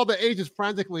called the agents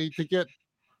frantically to get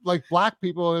like black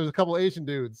people. There's a couple Asian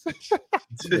dudes.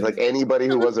 like anybody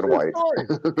who wasn't white.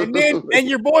 And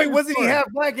your boy, wasn't he half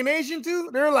black and Asian too?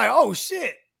 They're like, oh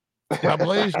shit.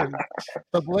 Double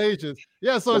Asians.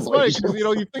 Yeah, so it's funny because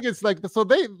you think it's like so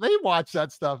they watch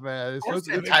that stuff, man. Of course It's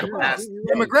they're typecast.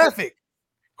 Demographic.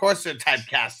 Of course, they're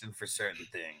typecasting for certain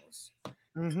things.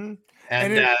 Mm-hmm.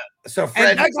 And so And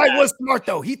Fred, that guy was smart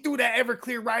though. He threw that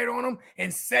Everclear right on him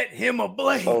and set him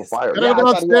ablaze. Oh, fire! Gotta go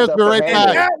I thought he had upstairs, the be upper right hand back.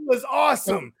 And there. that was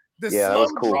awesome. The Yeah, that slow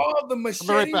was cool. draw of the I'll be right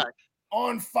machete back.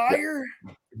 on fire.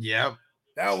 yep.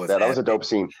 That was Yeah, that was a epic. dope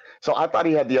scene. So I thought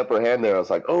he had the upper hand there. I was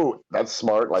like, oh, that's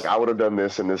smart. Like I would have done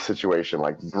this in this situation.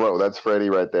 Like, bro, that's Freddy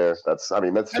right there. That's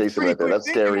Jason pretty right there. quick That's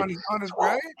thinking scary. on his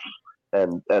right.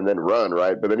 And then run,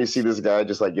 right? But then you see this guy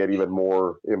just like get even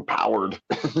more empowered.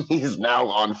 He's now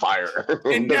on fire. And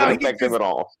It now doesn't he affect him just- at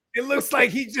all. It looks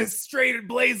like he just straight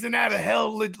blazing out of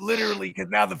hell, literally, because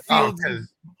now the Oh, field's 'cause-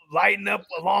 lighting up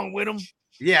along with him.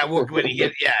 yeah. Well, when he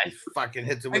hit, he fucking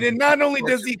hits him. And with then not only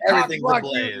does he cock everything's block you,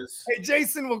 ablaze. hey,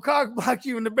 Jason will cock block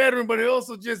you in the bedroom, but he'll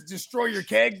also just destroy your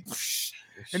keg.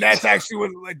 And that's actually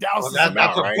what Well, douses that's him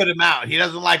out, what right? put him out. He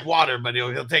doesn't like water, but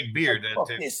he'll take beer Fuck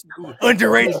to this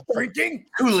underage drinking.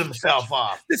 cool himself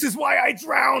off. This is why I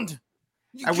drowned.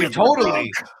 You And we killed my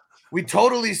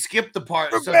totally skipped the part.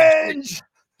 drunk. So Revenge.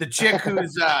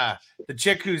 the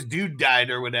chick whose dude died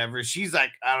or whatever, she's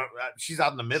like, she's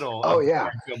out in the middle. Oh, of the yeah.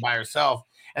 cornfield by herself,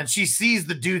 and she sees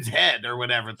the dude's head or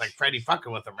whatever. It's like Freddy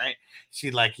fucking with him, right?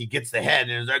 He gets the head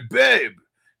and is like, babe,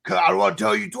 'cause I don't want to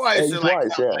tell you twice. Yeah, or like,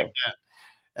 twice, something yeah. like that.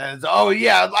 And it's, oh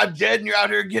yeah, I'm dead, and you're out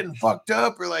here getting fucked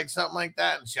up, or like something like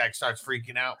that. And she like starts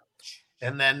freaking out.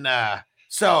 And then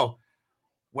so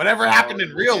whatever happened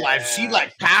in real life, she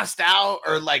like passed out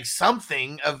or like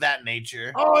something of that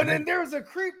nature. Oh, and then there's a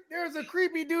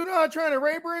creepy dude trying to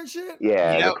rape her and shit.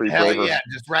 Yeah, the Yep, creep hell raver. yeah,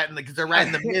 just right in because they're right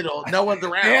in the middle. No one's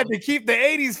around. They had to keep the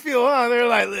 80s feel, huh? They're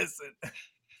like, listen.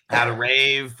 How to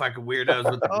rave, fucking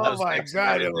weirdos with the glow Oh my sticks and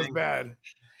god, it was everything. bad.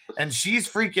 And she's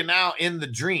freaking out in the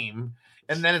dream,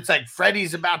 and then it's like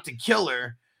Freddy's about to kill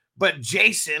her, but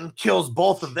Jason kills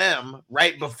both of them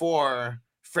right before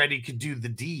Freddy could do the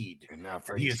deed. And now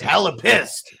He's hella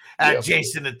pissed at Yep.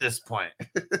 Jason at this point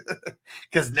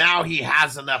because now he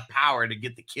has enough power to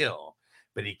get the kill,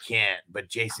 but he can't. But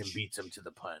Jason beats him to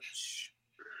the punch.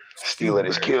 Stealing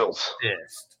his Super kills,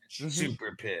 Pissed. Mm-hmm.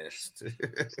 Super pissed.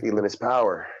 stealing his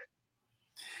power.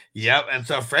 Yep. And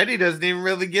so Freddy doesn't even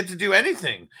really get to do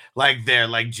anything. Like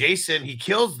Jason, he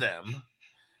kills them.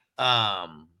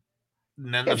 And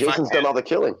then Yeah, the Jason's fucking- done all the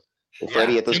killing. And Yeah.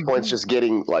 Freddy at this point's just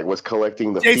getting was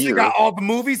collecting the Jason fear. got all the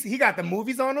movies. He got the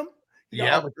movies on him. He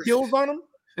got all the kills on him.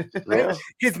 Right? Yeah.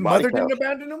 His Body mother count. didn't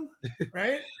abandon him.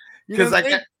 Right? You know what I'm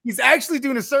saying? He's actually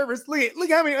doing a service. Look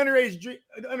how many underage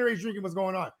drinking was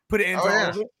going on. Put it into all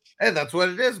of it. Hey, that's what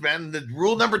it is, man. The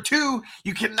rule number 2,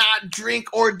 you cannot drink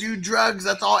or do drugs.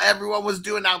 That's all everyone was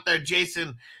doing out there.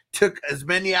 Jason took as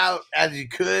many out as he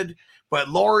could, but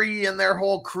Lori and their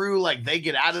whole crew, like, they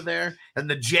get out of there, and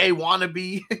the Jay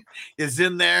wannabe is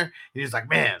in there, and he's like,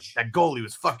 man, that goalie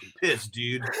was fucking pissed,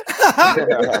 dude.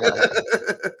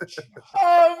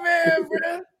 Oh, man,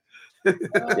 bro.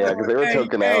 Yeah, because they were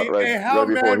choking out right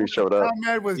before he showed up. How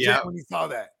mad was Jay when he saw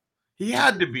that? He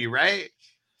had to be, right?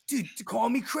 Dude, to call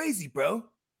me crazy, bro.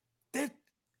 Does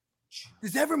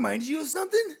that remind you of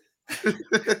something?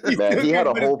 Man, he had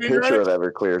a whole picture of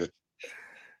Everclear.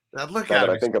 Look now at that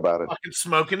him. I think about it. Fucking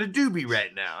smoking a doobie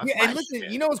right now. That's and listen,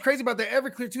 you know what's crazy about the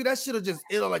Everclear too? That shit'll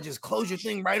just close your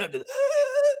thing right up.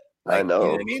 I know. You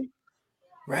know what I mean?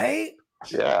 Right?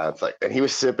 Yeah, it's like, and he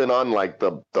was sipping on like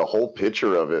the whole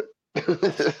picture of it.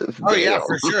 Oh yeah,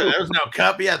 for sure. There was no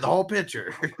cup. He had the whole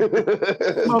picture.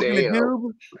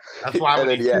 Damn. That's why when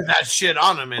he threw that shit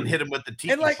on him and hit him with the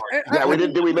tiki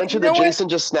did we mention that Jason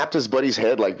just snapped his buddy's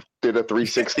head, like did a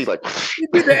 360, like he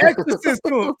did the exorcist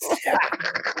to him.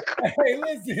 Hey,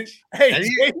 listen. Hey,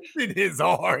 Jason is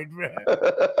hard, man.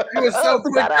 He was so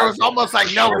quick. There was almost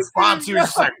like no response. He was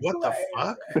just like, "What the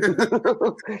fuck?"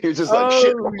 He was just like,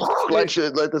 "Shit, like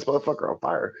shit, light this motherfucker on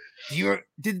fire."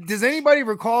 Does anybody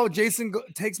recall Jason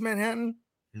Takes Manhattan?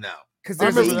 No, because I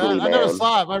remember that. I never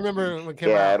saw it. I remember when it came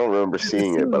out. Yeah, I don't remember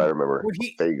seeing it, but I remember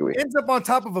vaguely. Ends up on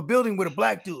top of a building with a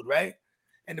black dude, right?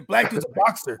 And the black dude's a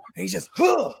boxer, and he's just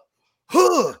huh.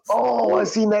 Oh, I've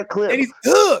seen that clip. And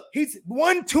he's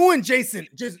 1-2 Jason.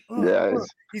 Just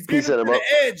he's getting him to the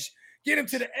edge. Get him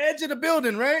to the edge of the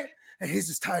building, right? And he's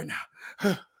just tired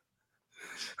now.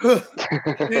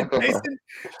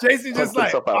 Jason just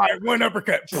like, all right, one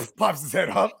uppercut, pops his head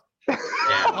off.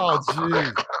 Oh,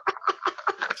 geez.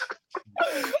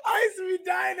 I used to be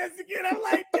dying as a kid. I'm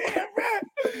like, damn, bro.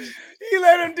 He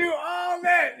let him do all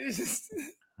that. It's just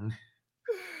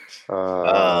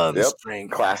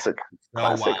classic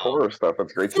horror stuff.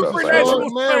 That's great stuff.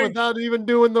 Man, without even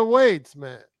doing the weights,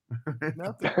 man.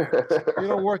 Nothing. You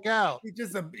don't work out.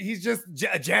 He's just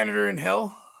a janitor in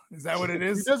hell. Is that what it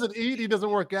is? He doesn't eat. He doesn't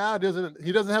work out.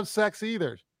 He doesn't have sex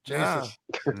either. Jason.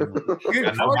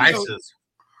 Good no vices.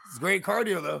 It's great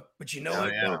cardio though. But you know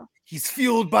what? Yeah. He's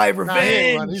fueled by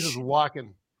revenge. He's just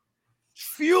walking.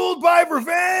 Fueled by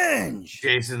revenge.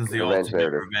 Jason's the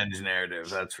ultimate revenge narrative.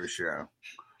 That's for sure.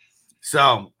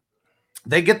 So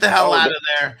they get the hell out of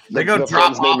there. They go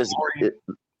drop off.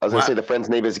 I was gonna say the friend's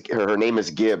name is her name is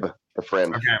Gib. The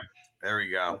friend. Okay, there we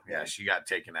go. Yeah, she got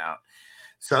taken out.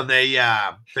 So they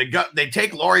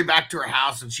take Lori back to her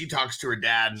house, and she talks to her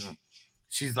dad, and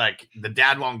she's like, the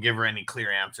dad won't give her any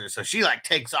clear answers, so she like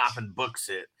takes off and books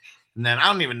it. And then I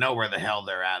don't even know where the hell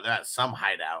they're at. They're at some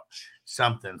hideout,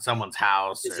 someone's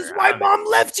house. This is why mom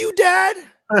left you, Dad.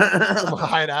 Some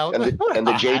hideout. And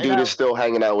the J dude is still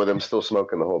hanging out with him, still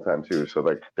smoking the whole time too. So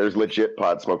like, there's legit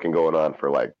pot smoking going on for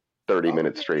like 30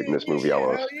 minutes straight in this movie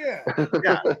almost. Yeah,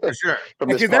 for sure. From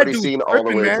this party scene all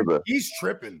the way to the. He's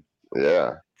tripping.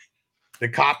 Yeah. The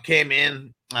cop came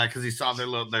in because he saw their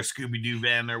Scooby-Doo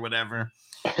van or whatever.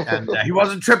 And he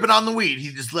wasn't tripping on the weed.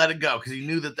 He just let it go because he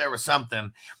knew that there was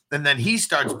something. And then he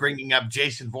starts bringing up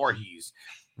Jason Voorhees.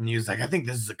 And he was like, I think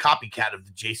this is a copycat of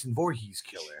the Jason Voorhees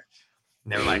killer.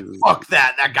 And they're like, fuck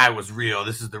that. That guy was real.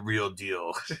 This is the real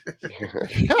deal.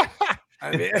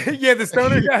 I mean, yeah, the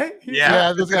stoner guy.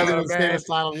 Yeah, this guy's in the state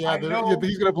asylum. Yeah,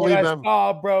 he's gonna believe them.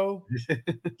 Oh, bro.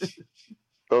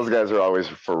 Those guys are always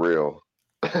for real.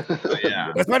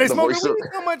 Yeah, that's why they smoke so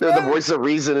much. They're the voice of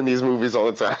reason in these movies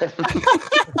all the time.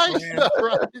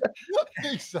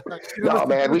 Exactly. No,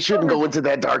 man, we shouldn't go into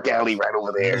that dark alley right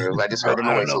over there. I just heard a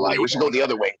noise. We should go the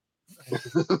other way.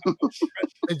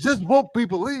 It just won't be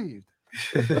believed.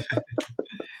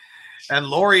 And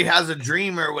Lori has a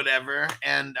dream or whatever,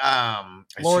 and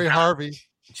Lori Harvey.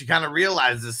 She kind of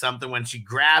realizes something when she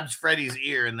grabs Freddy's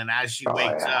ear, and then as she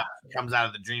wakes up, she comes out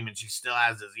of the dream, and she still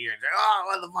has his ear. And she's like, oh,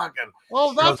 what the fucking?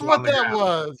 Oh, that's what that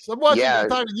was. I'm watching the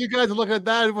time you guys are looking at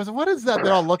that. It was, what is that?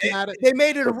 They're all looking at it. They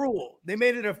made it a rule. They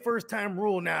made it a first-time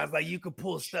rule now. It's like you could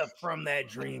pull stuff from that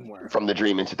dream world. From the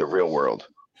dream into the real world.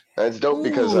 And it's dope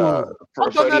because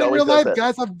I've done that in real life,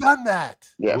 guys. I've done that.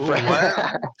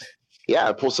 Yeah, yeah,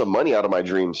 I pull some money out of my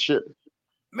dreams. Shit.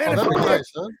 Man,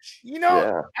 nice, huh? You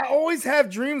know, I always have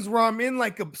dreams where I'm in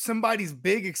like somebody's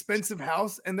big expensive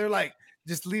house, and they're like,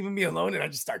 just leaving me alone, and I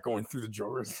just start going through the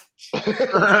drawers.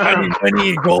 Finding money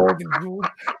and gold and jewels.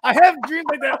 I have dreams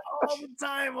like that all the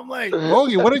time. I'm like,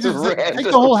 Logie, what did you take Random.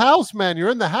 the whole house, man? You're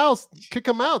in the house. Kick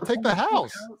him out. Take the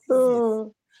house.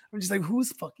 I'm just like,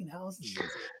 whose fucking house is this?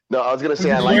 No, I was gonna say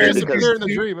You I like it disappear because in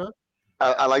the dream, huh?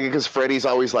 I like it because Freddy's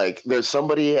always like, there's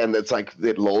somebody, and it's like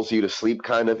it lulls you to sleep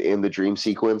kind of in the dream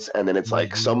sequence, and then it's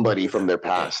like somebody from their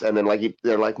past, and then like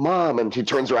they're like, "Mom," and she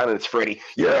turns around and it's Freddy.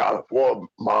 Yeah, well,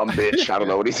 mom, bitch. I don't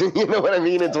know what he's. You know what I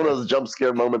mean? It's one of those jump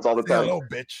scare moments all the time. Hello,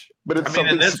 bitch. But it's I mean,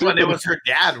 in something this one, it stupid. was her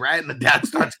dad, right? And the dad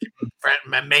starts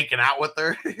making out with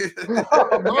her.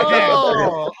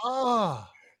 Oh.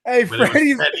 Hey, But it was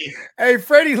Freddy's. Freddy. Hey,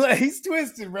 Freddy, he's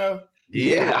twisted, bro.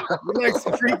 Yeah. You like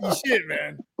some freaky shit,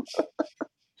 man.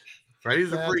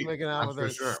 Freddy's a Dad's freak. making out That's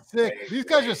with for her. sure. Sick. These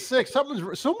guys are sick.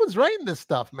 Someone's writing this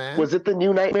stuff, man. Was it the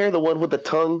New Nightmare, the one with the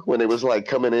tongue, when it was like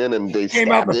coming in and they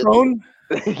Came out stabbed the phone.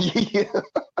 it? Yeah.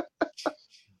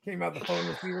 Came out the phone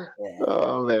receiver.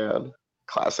 Oh man,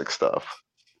 classic stuff.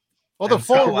 Well, the And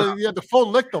so, phone, the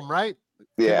phone licked them, right?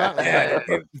 Yeah. Yeah,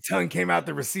 the tongue came out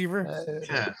the receiver.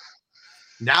 Yeah.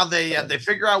 Now they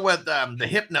figure out what the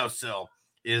hypnosil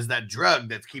is, that drug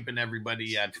that's keeping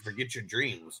everybody to forget your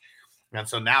dreams. And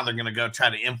so now they're gonna go try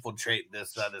to infiltrate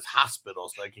this hospital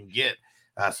so they can get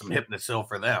some hypnosil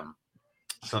for them,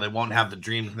 so they won't have the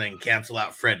dream thing cancel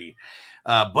out Freddy.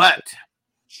 But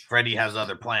Freddy has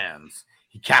other plans.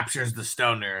 He captures the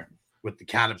stoner with the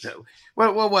caterpillar.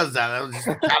 What was that? That was just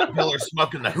a caterpillar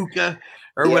smoking the hookah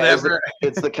or Yeah, whatever.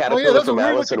 It's the Oh caterpillar yeah, that's a from weird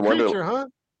Alice in looking Wonderland. creature, huh?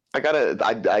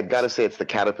 I gotta say it's the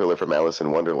caterpillar from Alice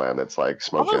in Wonderland that's like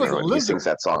smoking. it was a He sings lizard.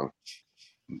 that song.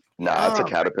 Nah, it's a Oh,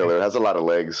 caterpillar. It has a lot of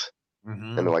legs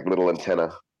Mhm. and like little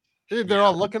antenna. Dude, they're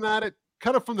all looking at it,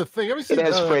 kind of from the thing. Have you seen It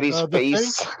has Freddy's the thing?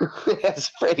 face. It has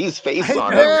Freddy's face I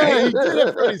on know, it. Yeah, he did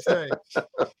have Freddy's face.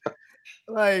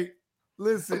 Like,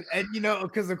 listen, and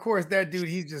because of course that dude,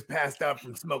 he's just passed out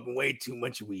from smoking way too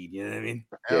much weed. You know what I mean?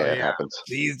 Yeah, Hell it yeah. happens.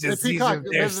 He's Hey, just he's Peacock,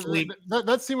 there asleep.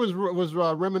 that scene was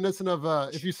reminiscent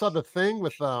of if you saw The Thing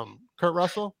with Kurt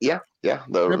Russell. Yeah.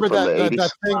 Remember From the that 80s.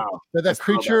 thing, Wow. that I saw that.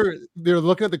 creature, they're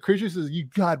looking at the creature, says, "You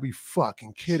gotta be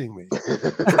fucking kidding me."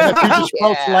 That creature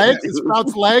sprouts legs, it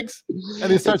sprouts legs, and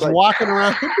he It's starts like- walking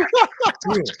around.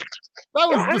 That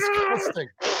was disgusting.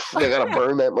 They gotta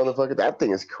burn that motherfucker. That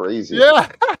thing is crazy. Yeah.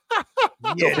 So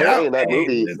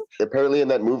apparently in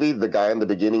that movie, the guy in the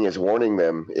beginning is warning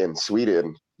them in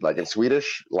Sweden, like in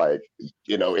Swedish, like,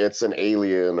 it's an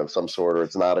alien of some sort, or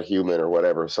it's not a human or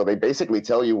whatever. So they basically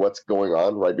tell you what's going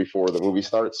on right before the movie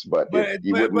starts, but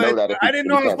you wouldn't know that if I didn't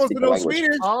know I was supposed to know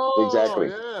Swedish. Oh, Exactly.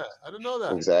 Yeah, I didn't know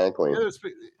that. Exactly.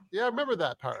 Yeah, I remember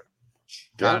that part.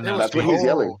 Gotta Yeah, know that's what speed. he's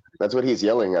yelling. That's what he's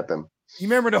yelling at them. You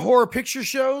remember the horror picture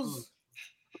shows?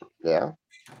 Yeah.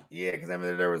 Yeah, because I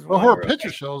remember there was Well, one horror where-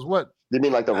 picture shows. What? You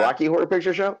mean like the Rocky Horror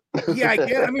Picture Show? Yeah, I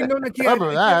guess. I mean, no, I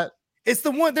remember that. It's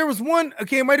the one. There was one.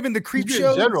 Okay, it might have been the Creep In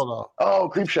Show. general, though. Oh,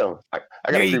 Creep Show. I got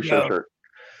There a you Creep Show go. shirt.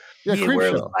 Yeah, Creep where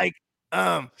it Show. was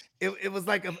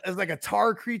like it was like a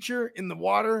tar creature in the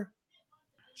water,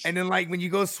 and then like when you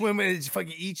go swimming, it just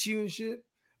fucking eats you and shit.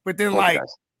 But then like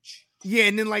yeah,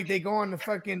 and then like they go on the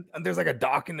fucking there's like a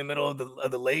dock in the middle of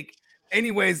the lake.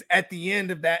 Anyways, at the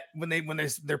end of that, when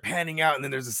they're panning out, and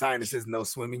then there's a sign that says no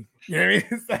swimming. You know what I mean?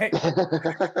 It's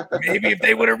like maybe if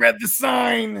they would have read the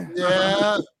sign.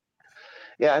 Yeah.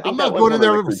 Yeah, I think I'm that not was going one in of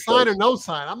there the with a Creep sign shows. or no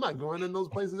sign. I'm not going in those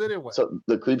places anyway. So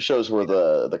the Creep Shows were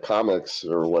the comics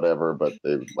or whatever, but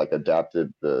they like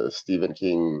adapted the Stephen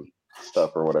King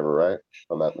stuff or whatever, right? If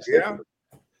I'm not mistaken.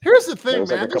 Here's the thing,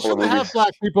 was like man. a They couple of shouldn't have movies.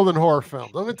 black people in horror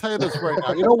films. I'm going to tell you this right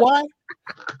now. You know why?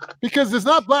 Because there's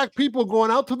not black people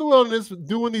going out to the wilderness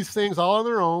doing these things all on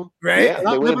their own. Right? Yeah, They're they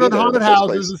not wouldn't living be in there in haunted the first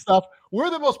houses place. and stuff. We're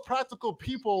the most practical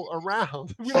people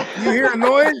around. We don't, You hear a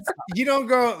noise? You don't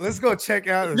go. Let's go check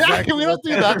out. yeah, exactly we don't what do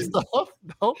that stuff.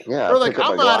 No. Yeah, We're like, pick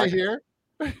up I'm a out Glock. of here.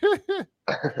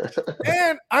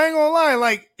 And I ain't gonna lie,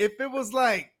 like if it was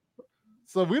like,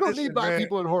 So we don't Listen, need black man.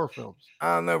 people in horror films.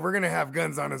 I don't know, we're gonna have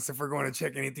guns on us if we're going to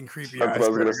check anything creepy. That's what I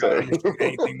was gonna swear to God, say. I'm gonna shoot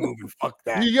anything moving. Fuck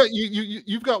that.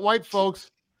 You've got white folks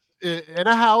in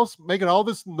a house making all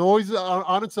this noise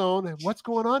on its own. What's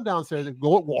going on downstairs?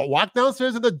 Go walk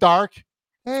downstairs in the dark.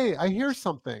 Hey, I hear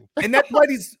something. And that's why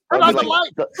these. Turn I'd on be the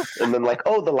like- light. And then like,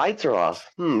 oh, the lights are off.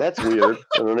 That's weird.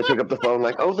 And then they pick up the phone,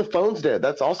 like, oh, the phone's dead.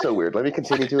 That's also weird. Let me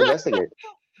continue to investigate.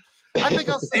 I think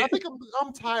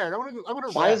I'm tired. I'm gonna.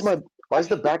 Why rest. is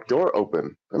the back door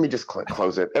open? Let me just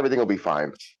close it. Everything will be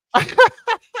fine.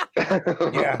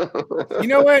 Yeah. You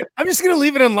know what? I'm just gonna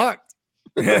leave it unlocked.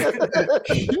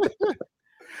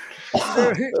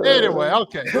 Anyway,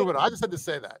 okay, moving on. I just had to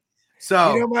say that.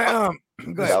 So You know my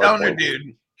the go ahead. Valid stoner point.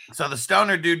 dude So the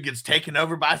stoner dude gets taken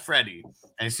over by Freddy,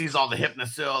 and he sees all the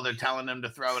hypnosil. They're telling him to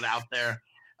throw it out there.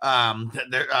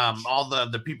 They're all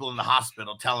the people in the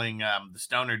hospital telling the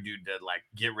stoner dude to like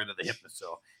get rid of the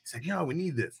hypnosil. He's like, "No, we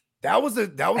need this." That was a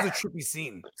trippy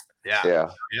scene. Yeah,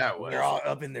 Yeah. yeah. It was. They're all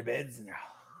up in their beds. And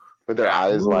With their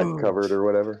eyes like covered or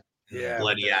whatever. Yeah,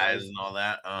 bloody eyes and all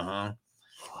that.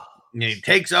 And he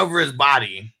takes over his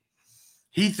body.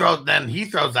 He throws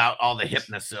out all the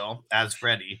hypnosil as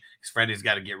Freddy, because Freddy's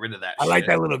got to get rid of that. I like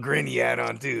that little grin he had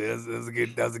on too.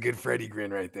 That was a good Freddy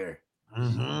grin right there.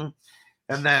 And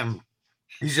then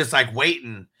he's just like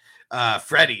waiting.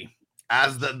 Freddy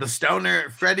as the stoner.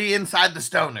 Freddy inside the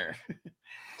stoner.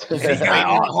 He's waiting in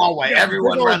the hallway.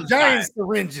 Everyone runs giant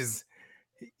syringes.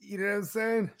 You know what I'm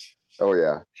saying? Oh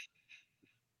yeah.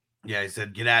 Yeah, he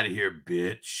said, "Get out of here,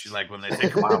 bitch!" Like when they say,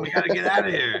 "Come on, we gotta get out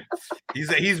of here."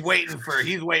 He's waiting for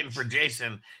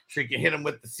Jason so he can hit him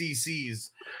with the CCs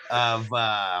of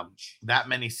that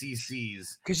many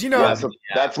CCs. Because you know,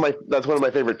 that's one of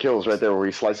my favorite kills right there, where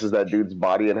he slices that dude's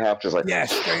body in half, just like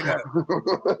straight up.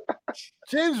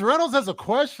 James Reynolds has a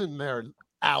question there,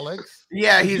 Alex.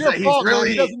 Yeah, he doesn't know.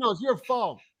 It's your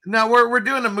fault. No, we're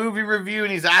doing a movie review,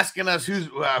 and he's asking us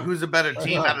who's a better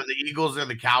team out of the Eagles or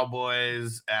the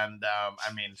Cowboys, and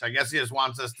so I guess he just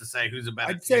wants us to say who's a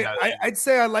better team. I'd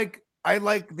say I like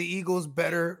the Eagles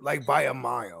better, like by a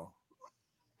mile.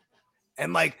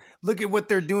 And like, look at what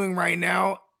they're doing right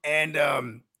now, and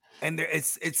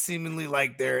it's seemingly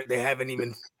like they haven't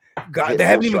even got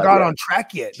on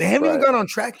track yet. They haven't even got on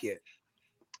track yet.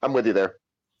 I'm with you there.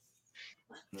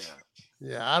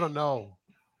 Yeah, I don't know.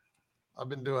 I've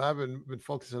been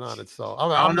focusing on it, so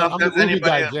I'm a movie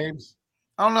guy, James.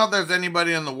 I don't know if there's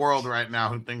anybody in the world right now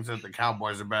who thinks that the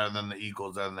Cowboys are better than the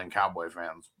Eagles, other than Cowboy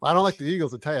fans. I don't like the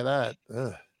Eagles, to tell you that.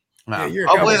 No. Yeah,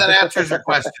 hopefully that answers your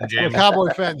question, James. I'm a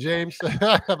Cowboy fan, James.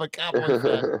 I'm a Cowboy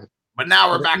fan. But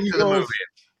now we're back to the movie,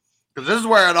 because this is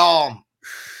where it all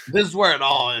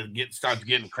starts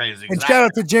getting crazy. And shout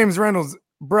out to James Reynolds,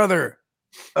 brother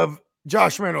of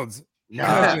Josh Reynolds,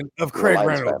 cousin of Craig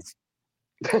Reynolds.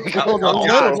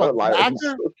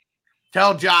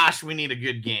 Tell Josh we need a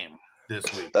good game this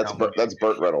week. That's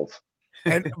Burt Reynolds.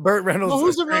 And Burt Reynolds. No,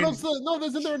 who's the Reynolds? No,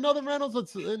 isn't there another Reynolds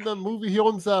that's in the movie? He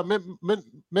owns that's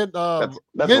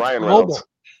Ryan Reynolds.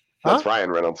 That's Ryan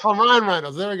Reynolds. Oh, Ryan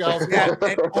Reynolds. There we go. Yeah,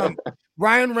 and,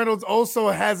 Ryan Reynolds also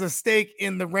has a stake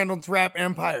in the Reynolds rap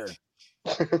empire.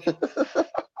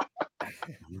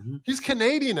 He's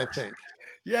Canadian, I think.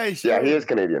 Yeah, he is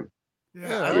Canadian.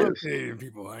 Yeah, I love Canadian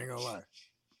people. I ain't gonna lie.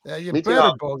 Yeah, you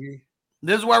better, Bogey.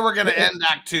 This is where we're gonna end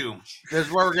Act 2.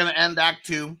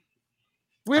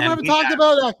 We haven't talked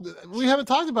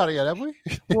about it yet, have we?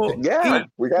 Well, yeah,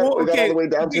 we got all the way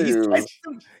down to.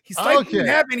 He's fighting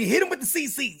and he hit him with the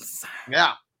CCs.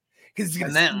 Yeah, because he's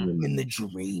gonna see him in the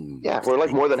dream. Yeah, we're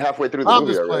like more than halfway through the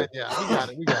movie already. Yeah, we got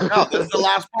it. No, this is the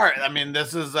last part. I mean,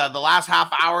 this is the last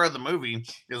half hour of the movie.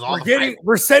 Is all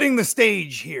we're setting the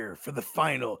stage here for the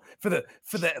final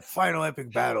final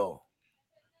epic battle.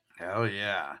 Oh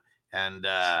yeah. And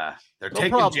they're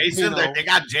taking Jason. They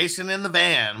got Jason in the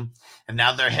van, and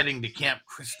now they're heading to Camp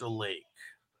Crystal Lake.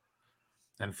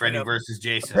 And Freddy versus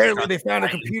Jason. Apparently, they found a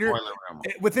computer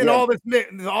within all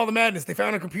the madness. They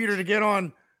found a computer to get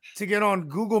on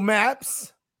Google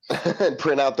Maps and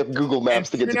print out the Google Maps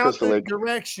to get to Crystal Lake.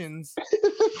 Directions.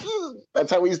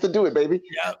 That's how we used to do it, baby.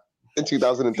 Yep. In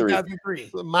 2003.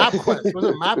 MapQuest. Was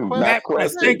it MapQuest?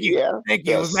 MapQuest. Thank you. Yeah. Thank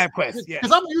you. It was MapQuest. Yeah.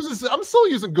 Because I'm still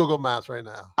using Google Maps right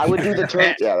now. I would do the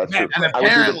turn. Yeah, that's true. And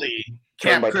apparently,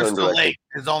 Camp Crystal Lake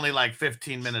is only like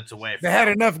 15 minutes away. They had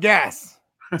enough gas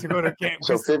to go to Camp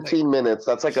So 15 minutes.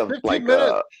 That's like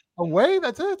away.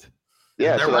 That's it.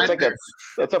 Yeah, so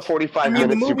that's a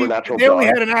 45-minute supernatural. They only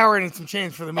had an hour and some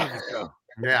change for the movie, so.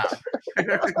 Yeah.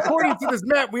 According to this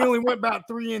map, we only went about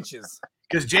 3 inches.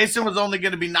 Because Jason was only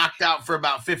going to be knocked out for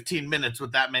about 15 minutes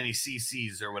with that many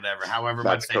CCs or whatever, however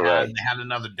much they had. They had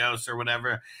another dose or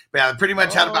whatever. But yeah, they pretty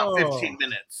much had about 15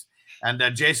 minutes. And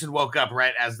Jason woke up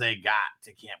right as they got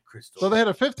to Camp Crystal. So they had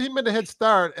a 15-minute head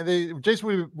start, and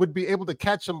Jason would be able to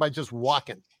catch them by just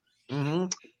walking. Mm-hmm.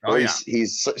 Oh, yeah.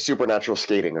 He's supernatural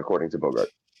skating, according to Bogart.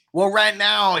 Well, right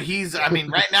now he's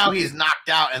knocked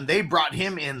out, and they brought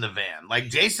him in the van. Like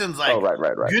Jason's like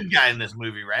good guy in this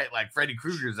movie, right? Like Freddy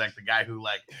Krueger's like the guy who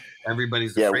like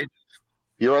everybody's afraid of.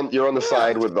 You're on the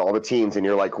side with all the teens, and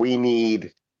you're like, we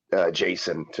need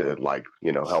Jason to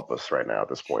help us right now at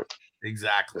this point.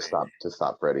 Exactly. To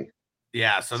stop Freddy.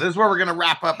 Yeah. So this is where we're gonna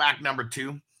wrap up Act number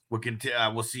 2.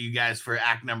 We'll see you guys for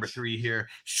Act number 3 here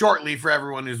shortly. For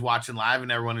everyone who's watching live and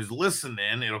everyone who's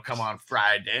listening, it'll come on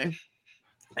Friday.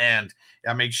 And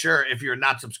make sure if you're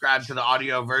not subscribed to the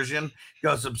audio version,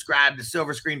 go subscribe to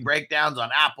Silver Screen Breakdowns on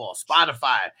Apple,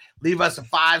 Spotify. Leave us a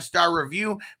 5-star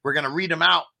review. We're going to read them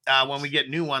out when we get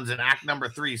new ones in act number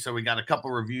 3. So we got a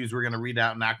couple reviews we're going to read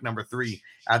out in act number 3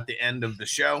 at the end of the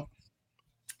show.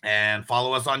 And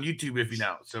follow us on YouTube if you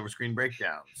know, Silver Screen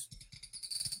Breakdowns.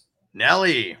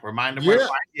 Nelly, remind them where to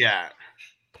find you at.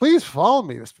 Please follow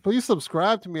me. Please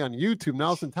subscribe to me on YouTube.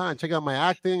 Now's the time. Check out my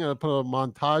acting. I'll put a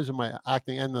montage of my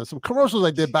acting and some commercials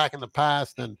I did back in the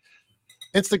past. And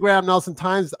Instagram, Nelson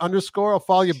Times _. I'll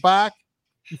follow you back.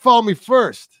 You follow me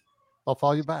first, I'll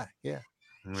follow you back. Yeah.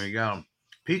 There you go.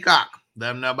 Peacock, let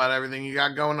them know about everything you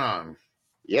got going on.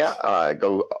 Yeah,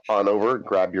 go on over,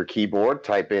 grab your keyboard,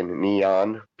 type in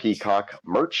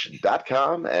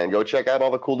neonpeacockmerch.com, and go check out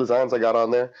all the cool designs I got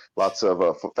on there. Lots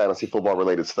of fantasy football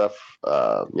related stuff,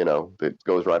 that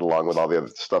goes right along with all the other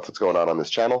stuff that's going on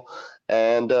this channel.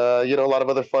 And, a lot of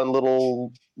other fun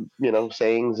little,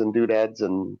 sayings and doodads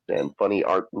and funny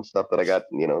art and stuff that I got,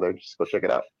 there. Just go check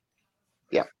it out.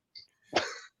 Yeah.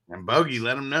 And Bogey,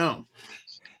 let them know.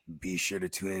 Be sure to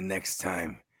tune in next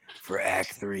time for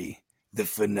Act 3. The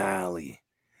finale,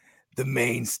 the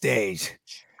main stage,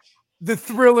 the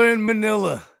thriller in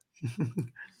Manila,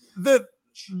 the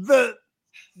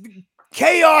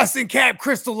chaos in Camp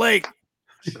Crystal Lake,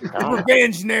 the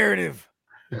revenge narrative.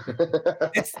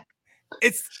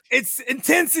 It's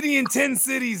intensity in 10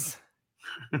 cities.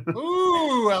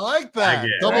 Ooh, I like that.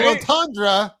 Double right?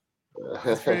 entendre.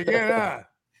 That's pretty good, huh?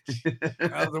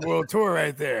 That was the world tour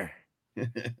right there.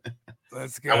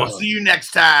 Let's go. I will see you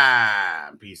next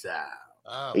time. Peace out.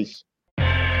 Oh. Peace.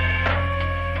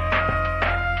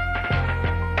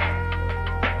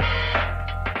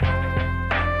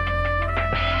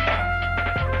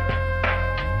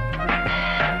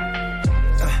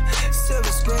 Silver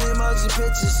screen, emoji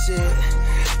picture shit.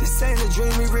 This ain't a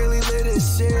dream, we really lit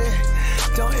this shit.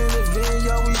 Don't intervene,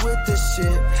 yo, we with this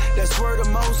shit. That's where the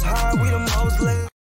most high, we the most lit.